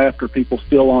going after people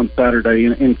still on Saturday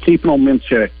and keeping them in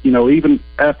check, even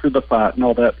after the fight and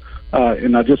all that.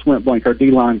 And I just went blank, our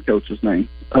D-line coach's name.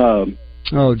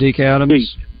 Deke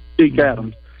Adams? Deke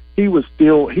Adams. He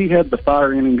had the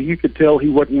fire in him. You could tell he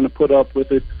wasn't going to put up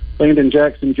with it. Landon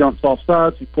Jackson jumps off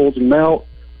sides. He pulls him out.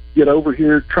 Get over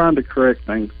here trying to correct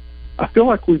things. I feel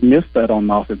like we've missed that on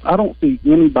offense. I don't see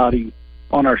anybody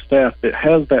on our staff that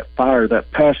has that fire,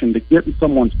 that passion to get in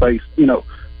someone's face.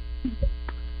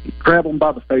 grab them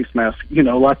by the face mask,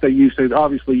 like they used to.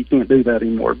 Obviously, you can't do that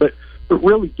anymore. But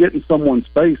really get in someone's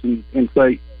face and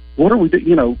say, what are we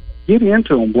doing? Get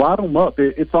into them, light them up.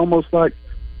 It's almost like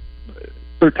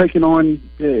they're taking on,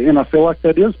 and I feel like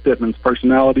that is Pittman's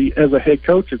personality as a head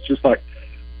coach. It's just like,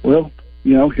 well,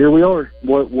 here we are.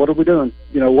 What are we doing?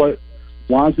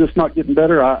 Why is this not getting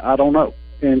better? I don't know.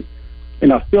 And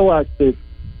I feel like and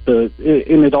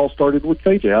it all started with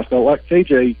KJ. I felt like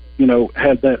KJ,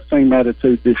 had that same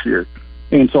attitude this year.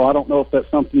 And so I don't know if that's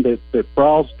something that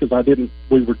Brawls, because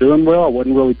we were doing well, I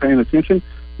wasn't really paying attention.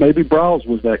 Maybe Brawls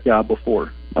was that guy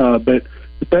before. But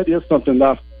that is something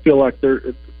that I feel like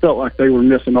it felt like they were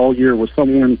missing all year, was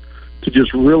someone to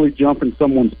just really jump in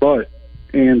someone's butt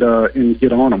and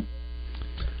get on them.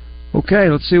 Okay,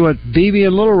 let's see what BB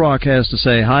in Little Rock has to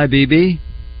say. Hi, BB.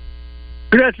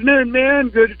 Good afternoon, man.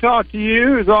 Good to talk to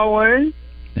you, as always.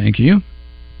 Thank you.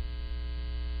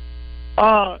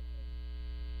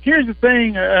 Here's the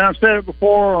thing, and I've said it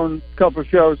before on a couple of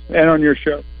shows and on your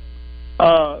show.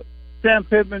 Sam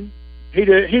Pittman, he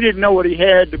didn't know what he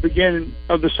had at the beginning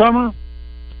of the summer.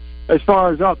 As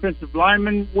far as offensive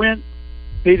linemen went,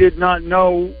 he did not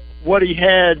know what he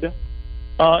had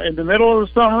in the middle of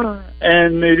the summer,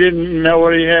 and he didn't know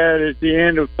what he had at the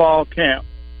end of fall camp.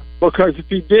 Because if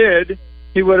he did,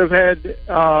 he would have had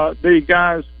the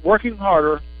guys working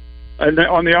harder and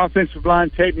on the offensive line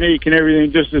technique and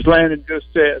everything, just as Landon just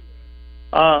said.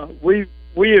 We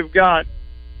have got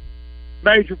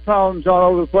major problems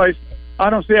all over the place. I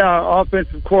don't see how our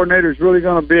offensive coordinator is really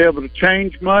going to be able to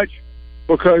change much,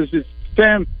 because it's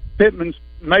Sam Pittman's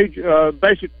major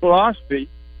basic philosophy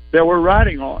that we're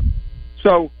riding on.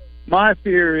 So my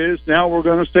fear is now we're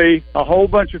going to see a whole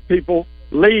bunch of people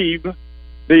leave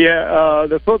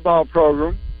the football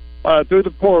program through the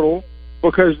portal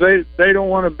because they don't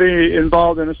want to be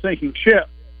involved in a sinking ship.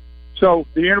 So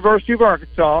the University of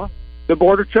Arkansas, the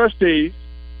Board of Trustees,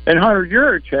 and Hunter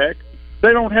Yurachek,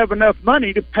 they don't have enough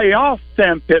money to pay off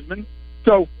Sam Pittman.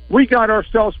 So we got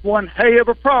ourselves one hey of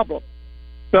a problem.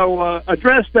 So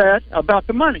address that about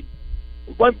the money.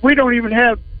 But we don't even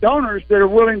have donors that are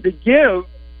willing to give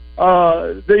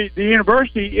the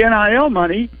university NIL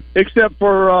money, except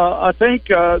for, I think,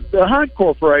 the Hunt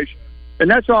Corporation. And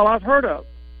that's all I've heard of.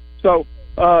 So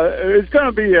it's going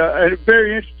to be a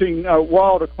very interesting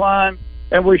wall to climb,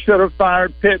 and we should have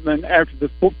fired Pittman after the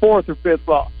fourth or fifth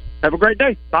loss. Have a great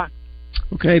day. Bye.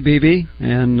 Okay, BB.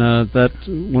 And that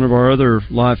one of our other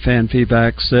live fan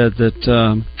feedback said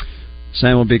that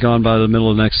Sam will be gone by the middle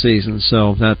of next season,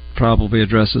 so that probably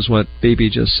addresses what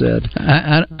BB just said.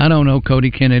 I don't know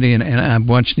Cody Kennedy, and I've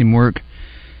watched him work.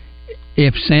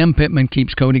 If Sam Pittman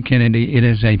keeps Cody Kennedy, it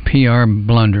is a PR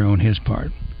blunder on his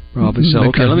part. Probably so.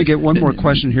 Okay, let me get one more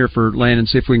question here for Landon,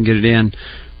 see if we can get it in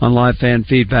on live fan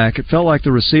feedback. It felt like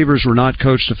the receivers were not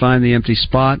coached to find the empty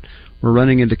spot. We're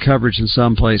running into coverage in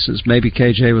some places. Maybe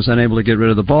KJ was unable to get rid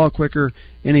of the ball quicker.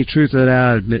 Any truth to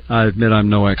that? I admit I'm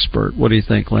no expert. What do you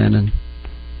think, Landon?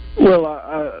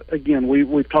 Well, again,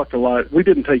 we've talked a lot. We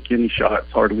didn't take any shots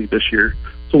hardly this year.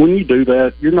 So when you do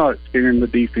that, you're not scaring the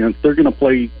defense. They're going to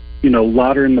play,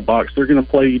 lighter in the box. They're going to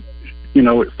play, at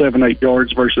 7-8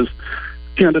 yards versus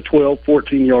 10 to 12,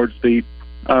 14 yards deep,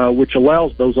 which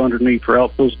allows those underneath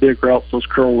routes, those big routes, those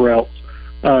curl routes.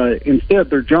 Instead,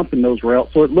 they're jumping those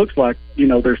routes, so it looks like,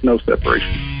 there's no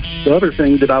separation. The other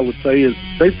thing that I would say is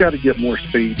they've got to get more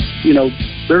speed.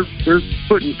 They're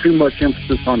putting too much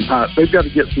emphasis on height. They've got to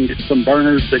get some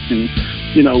burners that can,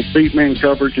 beat man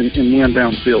coverage and win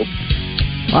downfield.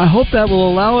 I hope that will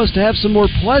allow us to have some more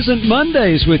pleasant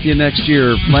Mondays with you next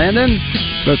year, Landon.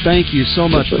 But thank you so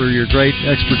much for your great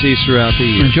expertise throughout the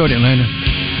year. Enjoyed it, Landon.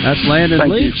 That's Landon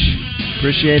Leach.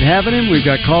 Appreciate having him. We've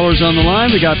got callers on the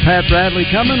line. We got Pat Bradley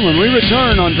coming when we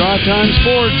return on Drive Time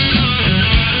Sports.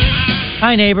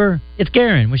 Hi, neighbor. It's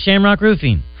Garen with Shamrock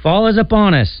Roofing. Fall is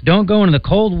upon us. Don't go into the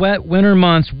cold, wet winter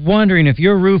months wondering if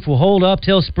your roof will hold up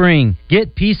till spring.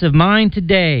 Get peace of mind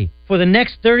today. For the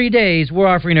next 30 days, we're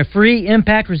offering a free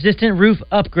impact-resistant roof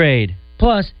upgrade.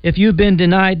 Plus, if you've been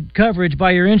denied coverage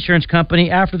by your insurance company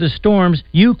after the storms,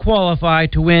 you qualify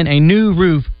to win a new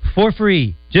roof for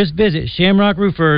free. Just visit Shamrock Roofers.